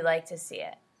where would you like to see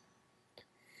it?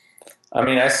 I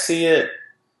mean, I see it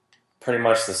pretty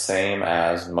much the same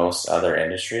as most other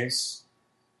industries,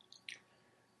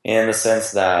 in the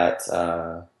sense that,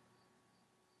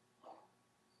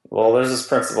 there's this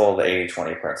principle, the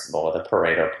 80-20 principle, the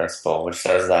Pareto principle, which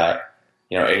says that,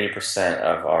 80%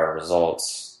 of our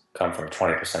results come from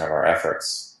 20% of our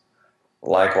efforts.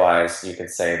 Likewise, you could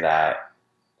say that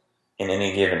in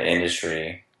any given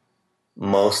industry,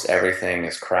 most everything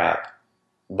is crap,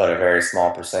 but a very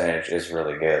small percentage is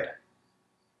really good.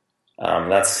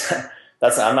 That's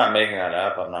I'm not making that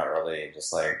up. I'm not really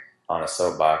just like on a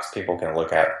soapbox. People can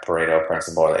look at Pareto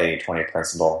principle or the 80-20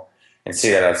 principle and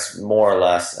see that that's more or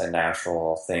less a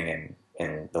natural thing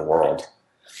in the world.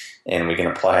 And we can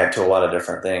apply it to a lot of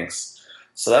different things.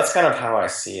 So that's kind of how I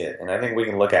see it. And I think we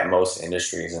can look at most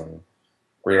industries and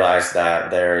realize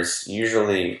that there's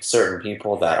usually certain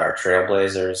people that are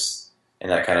trailblazers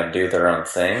and that kind of do their own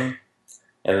thing.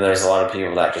 And then there's a lot of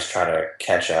people that just try to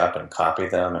catch up and copy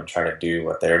them and try to do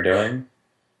what they're doing.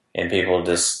 And people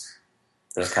just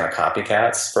kind of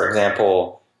copycats. For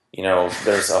example,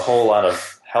 there's a whole lot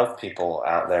of health people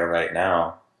out there right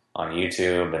now on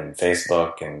YouTube and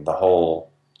Facebook and the whole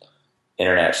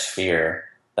internet sphere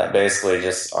that basically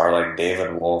just are like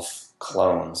David Wolf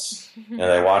clones.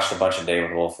 They watched a bunch of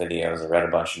David Wolf videos, they read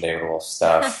a bunch of David Wolf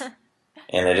stuff,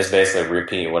 and they just basically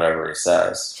repeat whatever he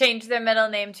says. Change their middle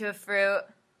name to a fruit.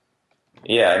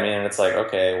 Yeah, I mean, it's like,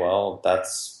 okay, well,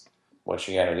 that's what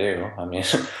you gotta do. I mean,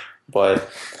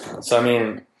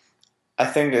 I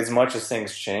think as much as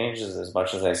things change, as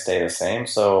much as they stay the same.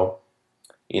 So,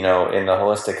 in the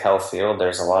holistic health field,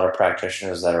 there's a lot of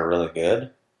practitioners that are really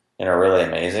good and are really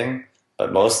amazing.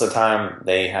 But most of the time,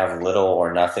 they have little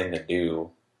or nothing to do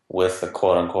with the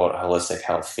quote-unquote holistic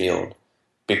health field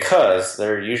because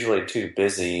they're usually too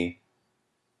busy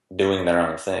doing their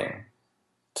own thing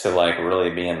to like really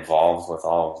be involved with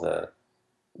all of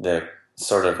the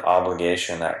sort of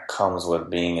obligation that comes with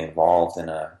being involved in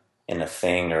a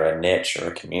thing or a niche or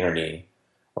a community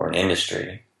or an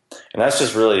industry. And that's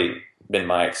just really been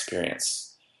my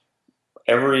experience.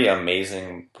 every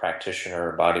amazing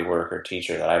practitioner, body worker,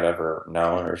 teacher that I've ever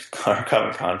known or come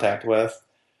in contact with,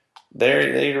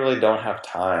 they really don't have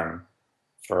time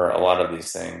for a lot of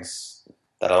these things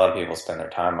that a lot of people spend their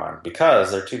time on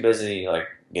because they're too busy like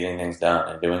getting things done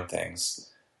and doing things.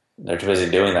 They're too busy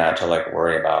doing that to like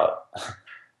worry about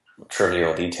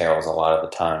trivial details a lot of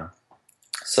the time.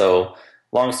 So,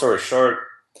 long story short,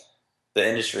 the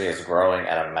industry is growing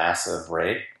at a massive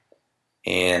rate,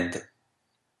 and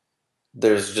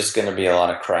there's just going to be a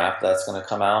lot of crap that's going to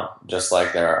come out, just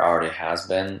like there already has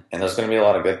been. And there's going to be a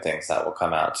lot of good things that will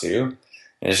come out too.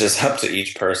 And it's just up to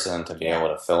each person to be able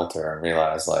to filter and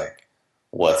realize like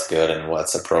what's good and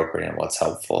what's appropriate and what's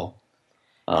helpful.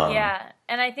 Yeah.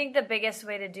 And I think the biggest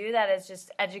way to do that is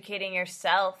just educating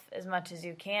yourself as much as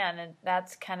you can. And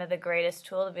that's kind of the greatest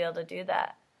tool to be able to do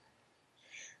that.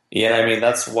 Yeah, I mean,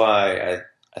 that's why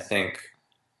I think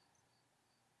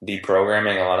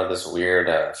deprogramming a lot of this weird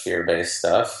fear-based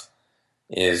stuff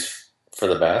is for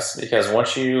the best, because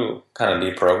once you kind of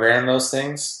deprogram those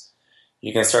things,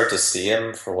 you can start to see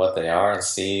them for what they are and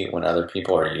see when other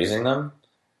people are using them,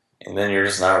 and then you're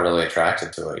just not really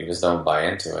attracted to it. You just don't buy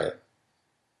into it.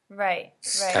 Right.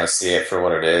 Just kind of see it for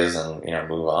what it is and,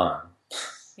 move on.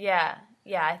 Yeah,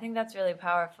 I think that's really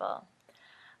powerful.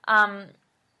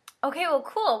 Okay, well,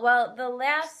 cool. Well, the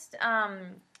last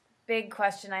big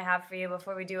question I have for you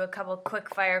before we do a couple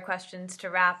quick fire questions to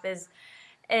wrap is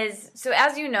so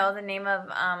as you know, the name of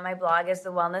my blog is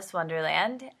The Wellness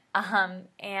Wonderland,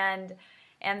 and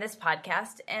this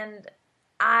podcast, and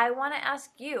I want to ask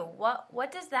you,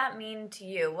 what does that mean to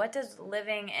you? What does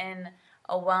living in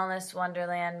a wellness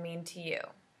wonderland mean to you?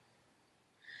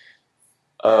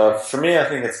 For me, I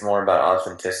think it's more about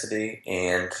authenticity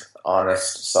and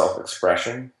honest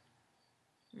self-expression.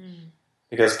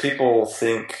 Because people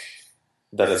think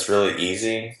that it's really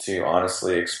easy to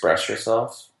honestly express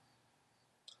yourself,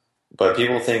 but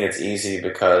people think it's easy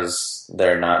because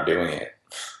they're not doing it.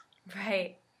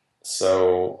 Right.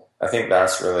 So I think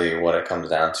that's really what it comes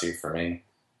down to for me.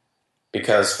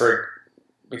 Because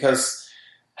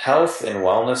health and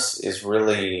wellness is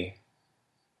really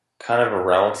kind of a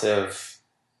relative,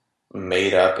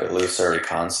 made-up, illusory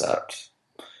concept.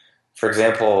 For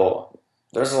example,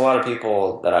 there's a lot of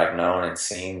people that I've known and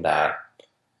seen that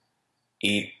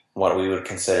eat what we would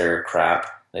consider crap.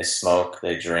 They smoke,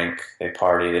 they drink, they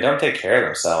party. They don't take care of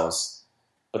themselves,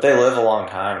 but they live a long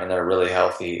time and they're really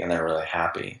healthy and they're really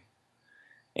happy.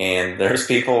 And there's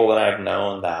people that I've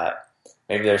known that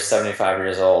maybe they're 75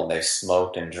 years old, they've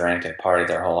smoked and drank and partied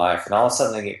their whole life, and all of a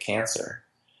sudden they get cancer.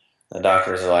 The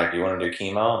doctors are like, "Do you want to do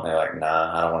chemo?" And they're like,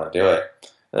 "Nah, I don't want to do it."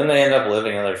 And then they end up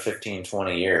living another 15,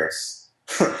 20 years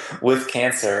with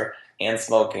cancer and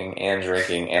smoking and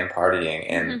drinking and partying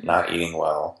and not eating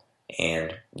well.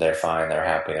 And they're fine, they're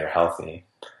happy, they're healthy.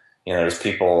 There's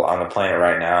people on the planet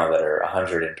right now that are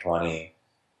 120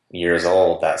 years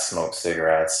old that smoke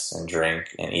cigarettes and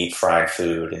drink and eat fried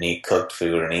food and eat cooked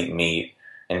food and eat meat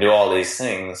and do all these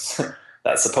things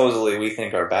that supposedly we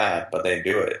think are bad, but they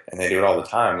do it. And they do it all the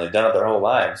time. They've done it their whole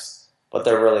lives, but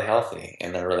they're really healthy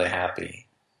and they're really happy.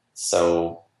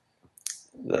 So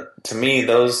to me,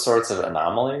 those sorts of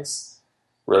anomalies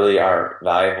really are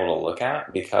valuable to look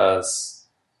at, because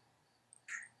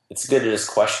it's good to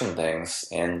just question things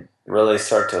and really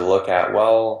start to look at,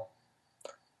 well,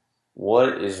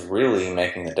 what is really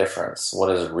making the difference? What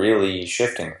is really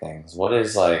shifting things? What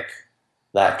is like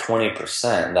that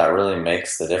 20% that really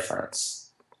makes the difference?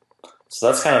 So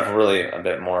that's kind of really a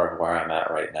bit more of where I'm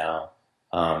at right now.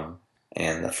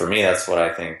 And for me, that's what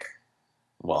I think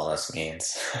wellness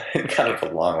means in kind of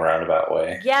a long roundabout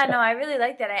way. Yeah, no, I really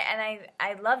like that.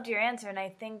 I loved your answer. And I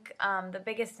think the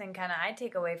biggest thing kind of I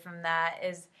take away from that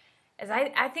is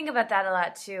I think about that a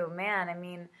lot too. Man, I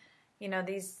mean,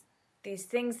 these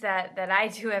things that I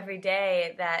do every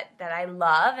day that I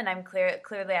love, and I'm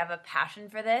clearly I have a passion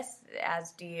for this,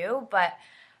 as do you, but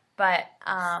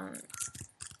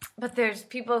there's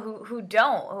people who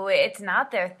don't, who it's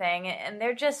not their thing, and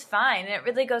they're just fine. And it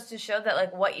really goes to show that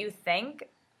like what you think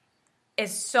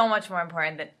is so much more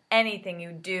important than anything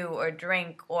you do or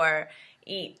drink or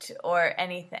eat or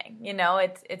anything.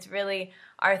 It's really,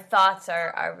 our thoughts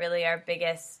are really our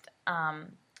biggest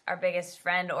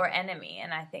friend or enemy,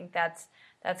 and I think that's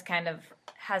kind of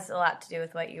has a lot to do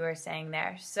with what you were saying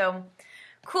there. So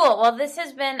cool. Well, this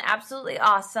has been absolutely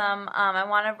awesome. I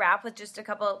want to wrap with just a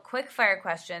couple of quick fire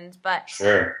questions, but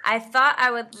sure. I thought I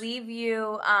would leave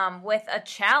you with a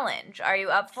challenge. Are you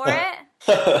up for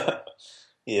it?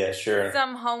 Yeah, sure.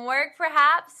 Some homework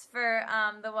perhaps for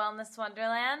the Wellness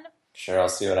Wonderland? Sure, I'll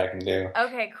see what I can do.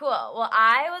 Okay, cool. Well,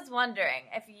 I was wondering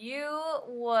if you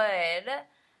would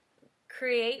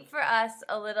create for us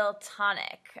a little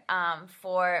tonic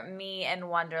for me and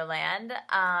Wonderland.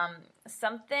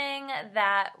 Something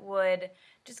that would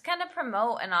just kind of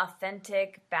promote an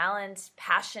authentic, balanced,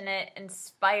 passionate,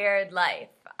 inspired life.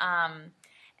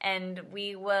 And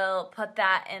we will put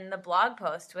that in the blog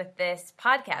post with this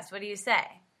podcast. What do you say?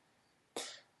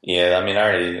 Yeah, I mean,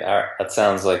 that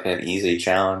sounds like an easy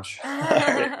challenge.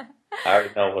 I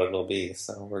already know what it'll be,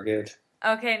 so we're good.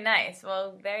 Okay, nice.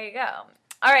 Well, there you go.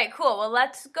 All right, cool. Well,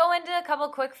 let's go into a couple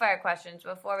quick fire questions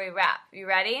before we wrap. You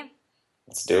ready?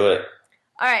 Let's do it.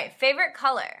 All right, favorite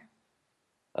color?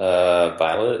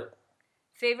 Violet.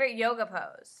 Favorite yoga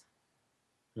pose?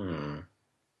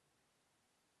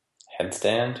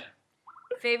 Headstand.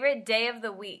 Favorite day of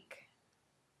the week?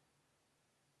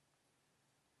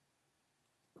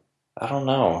 I don't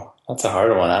know. That's a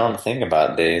hard one. I don't think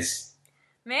about days.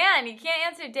 Man, you can't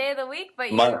answer day of the week, but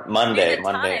you Monday. do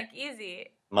the tonic easy.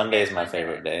 Monday is my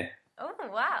favorite day. Oh,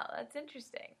 wow. That's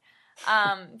interesting.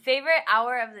 Favorite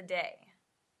hour of the day?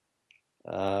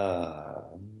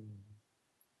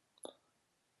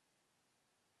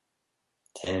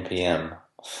 10 p.m.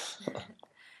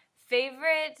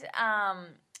 Favorite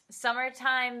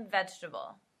summertime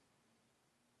vegetable?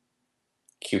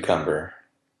 Cucumber.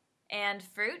 And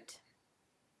fruit?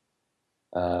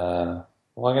 Well,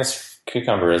 I guess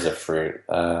cucumber is a fruit.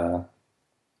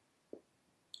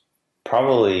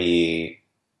 Probably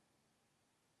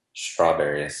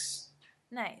strawberries.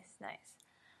 Nice.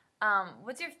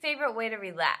 What's your favorite way to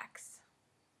relax?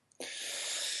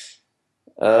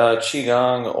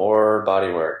 Qigong or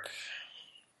body work.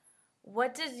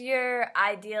 What does your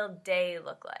ideal day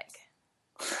look like?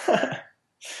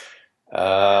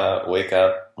 Wake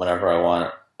up whenever I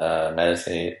want,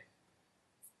 meditate,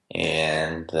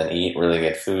 and then eat really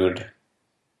good food,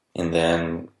 and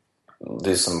then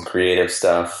do some creative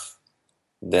stuff,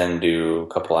 then do a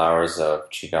couple hours of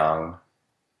Qigong,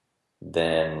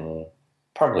 then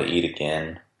probably eat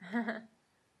again,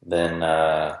 then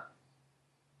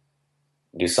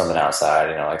do something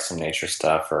outside, like some nature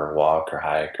stuff or walk or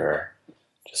hike or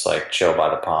just like chill by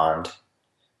the pond.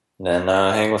 And then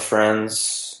hang with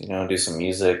friends, do some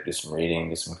music, do some reading,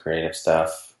 do some creative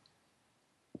stuff.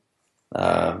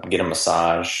 Get a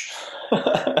massage.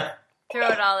 Throw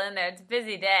it all in there. It's a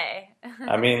busy day.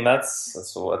 I mean, that's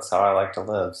how I like to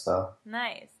live. So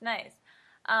nice.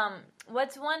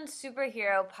 What's one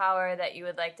superhero power that you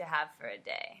would like to have for a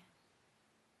day?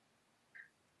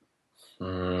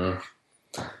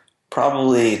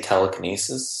 Probably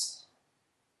telekinesis,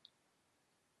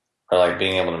 or like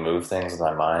being able to move things with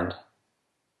my mind.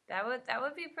 That would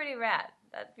be pretty rad.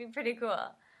 That'd be pretty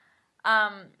cool.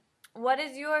 What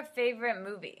is your favorite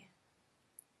movie?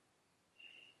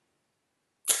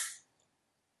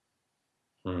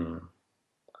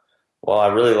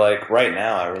 Well, right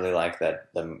now I really like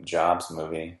the Jobs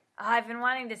movie. Oh, I've been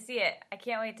wanting to see it. I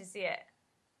can't wait to see it.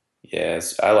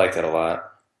 Yes, I liked it a lot.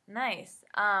 Nice.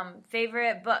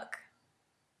 Favorite book?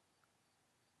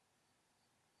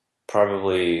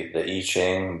 Probably The I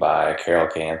Ching by Carol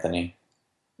K. Anthony.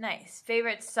 Nice.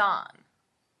 Favorite song?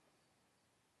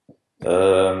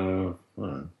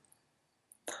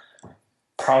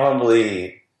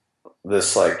 Probably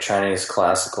this Chinese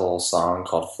classical song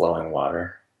called Flowing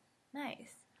Water.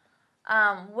 Nice.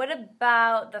 What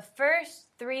about the first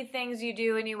 3 things you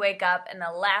do when you wake up and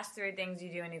the last 3 things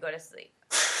you do when you go to sleep?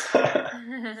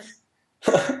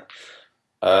 I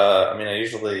mean, I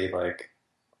usually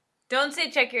Don't say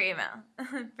check your email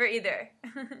for either.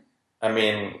 I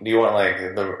mean, do you want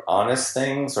the honest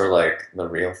things or the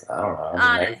real? I don't know.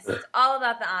 Honest. All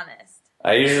about the honest.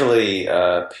 I usually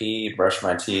pee, brush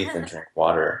my teeth, and drink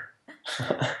water.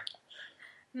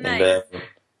 Nice. And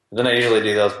then I usually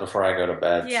do those before I go to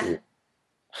bed. Yeah. Too.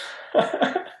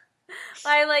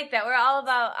 I like that. We're all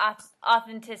about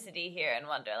authenticity here in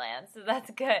Wonderland, so that's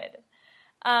good.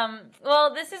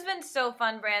 Well, this has been so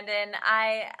fun, Brandon.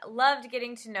 I loved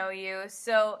getting to know you.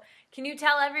 So can you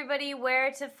tell everybody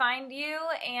where to find you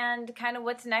and kind of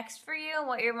what's next for you and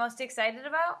what you're most excited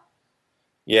about?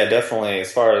 Yeah, definitely.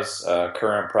 As far as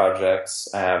current projects,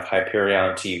 I have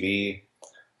Hyperion TV,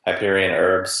 Hyperion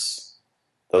Herbs.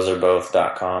 Those are both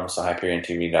 .com, so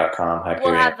HyperionTV.com,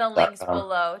 Hyperion. We'll have the links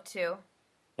below, too.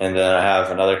 And then I have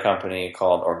another company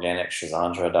called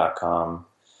OrganicShizandra.com.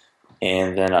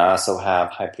 And then I also have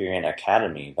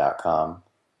HyperionAcademy.com,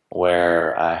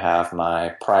 where I have my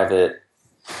private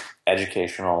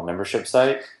educational membership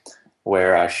site,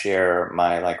 where I share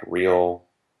my real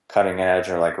cutting edge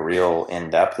or real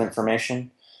in-depth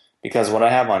information. Because what I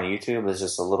have on YouTube is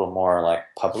just a little more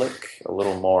public, a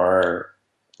little more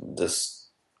just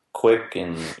quick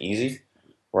and easy.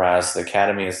 whereas the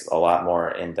Academy is a lot more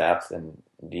in-depth and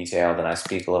detailed, and I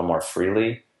speak a little more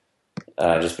freely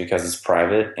just because it's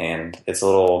private, and it's a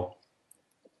little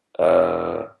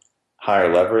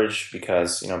higher leverage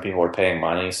because, people are paying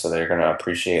money, so they're going to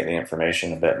appreciate the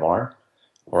information a bit more.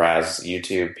 Whereas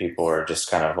YouTube, people are just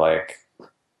kind of like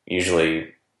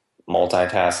usually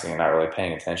multitasking and not really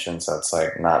paying attention, so it's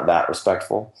like not that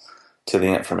respectful to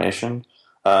the information.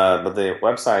 But the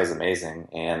website is amazing,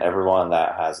 and everyone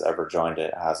that has ever joined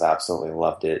it has absolutely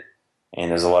loved it. And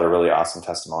there's a lot of really awesome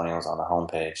testimonials on the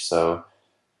homepage. So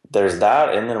there's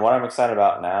that. And then what I'm excited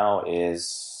about now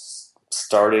is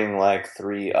starting like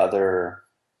 3 other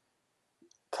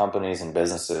companies and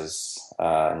businesses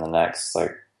in the next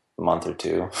like month or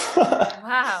 2.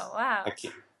 Wow.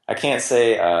 I can't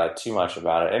say too much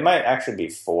about it. It might actually be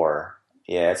 4.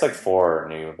 Yeah, it's like 4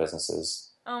 new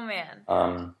businesses. Oh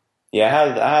man.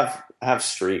 Yeah, I have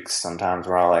streaks sometimes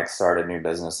where I'll like start a new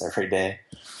business every day.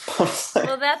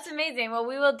 Well, that's amazing. Well,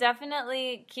 we will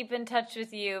definitely keep in touch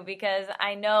with you because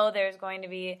I know there's going to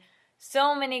be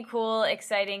so many cool,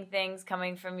 exciting things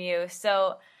coming from you.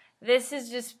 So this has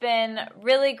just been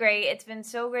really great. It's been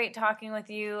so great talking with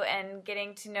you and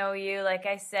getting to know you, like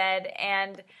I said,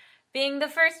 and being the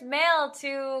first male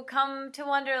to come to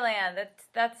Wonderland.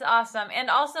 That's awesome. And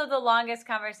also the longest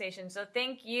conversation. So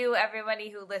thank you, everybody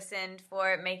who listened,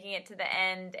 for making it to the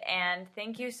end. And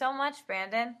thank you so much,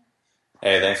 Brandon.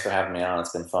 Hey, thanks for having me on.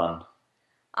 It's been fun.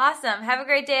 Awesome. Have a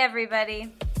great day,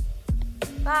 everybody.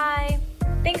 Bye.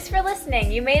 Thanks for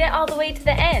listening. You made it all the way to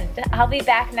the end. I'll be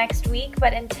back next week,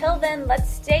 but until then, let's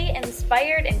stay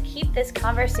inspired and keep this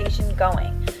conversation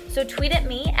going. So tweet at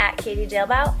me at Katie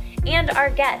Dalebout and our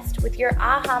guest with your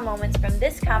aha moments from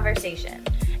this conversation.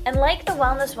 And like the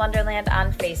Wellness Wonderland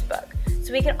on Facebook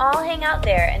so we can all hang out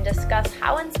there and discuss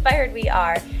how inspired we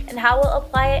are and how we'll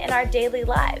apply it in our daily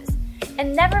lives.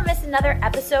 And never miss another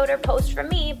episode or post from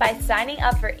me by signing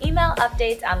up for email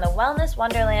updates on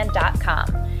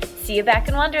thewellnesswonderland.com. See you back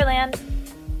in Wonderland.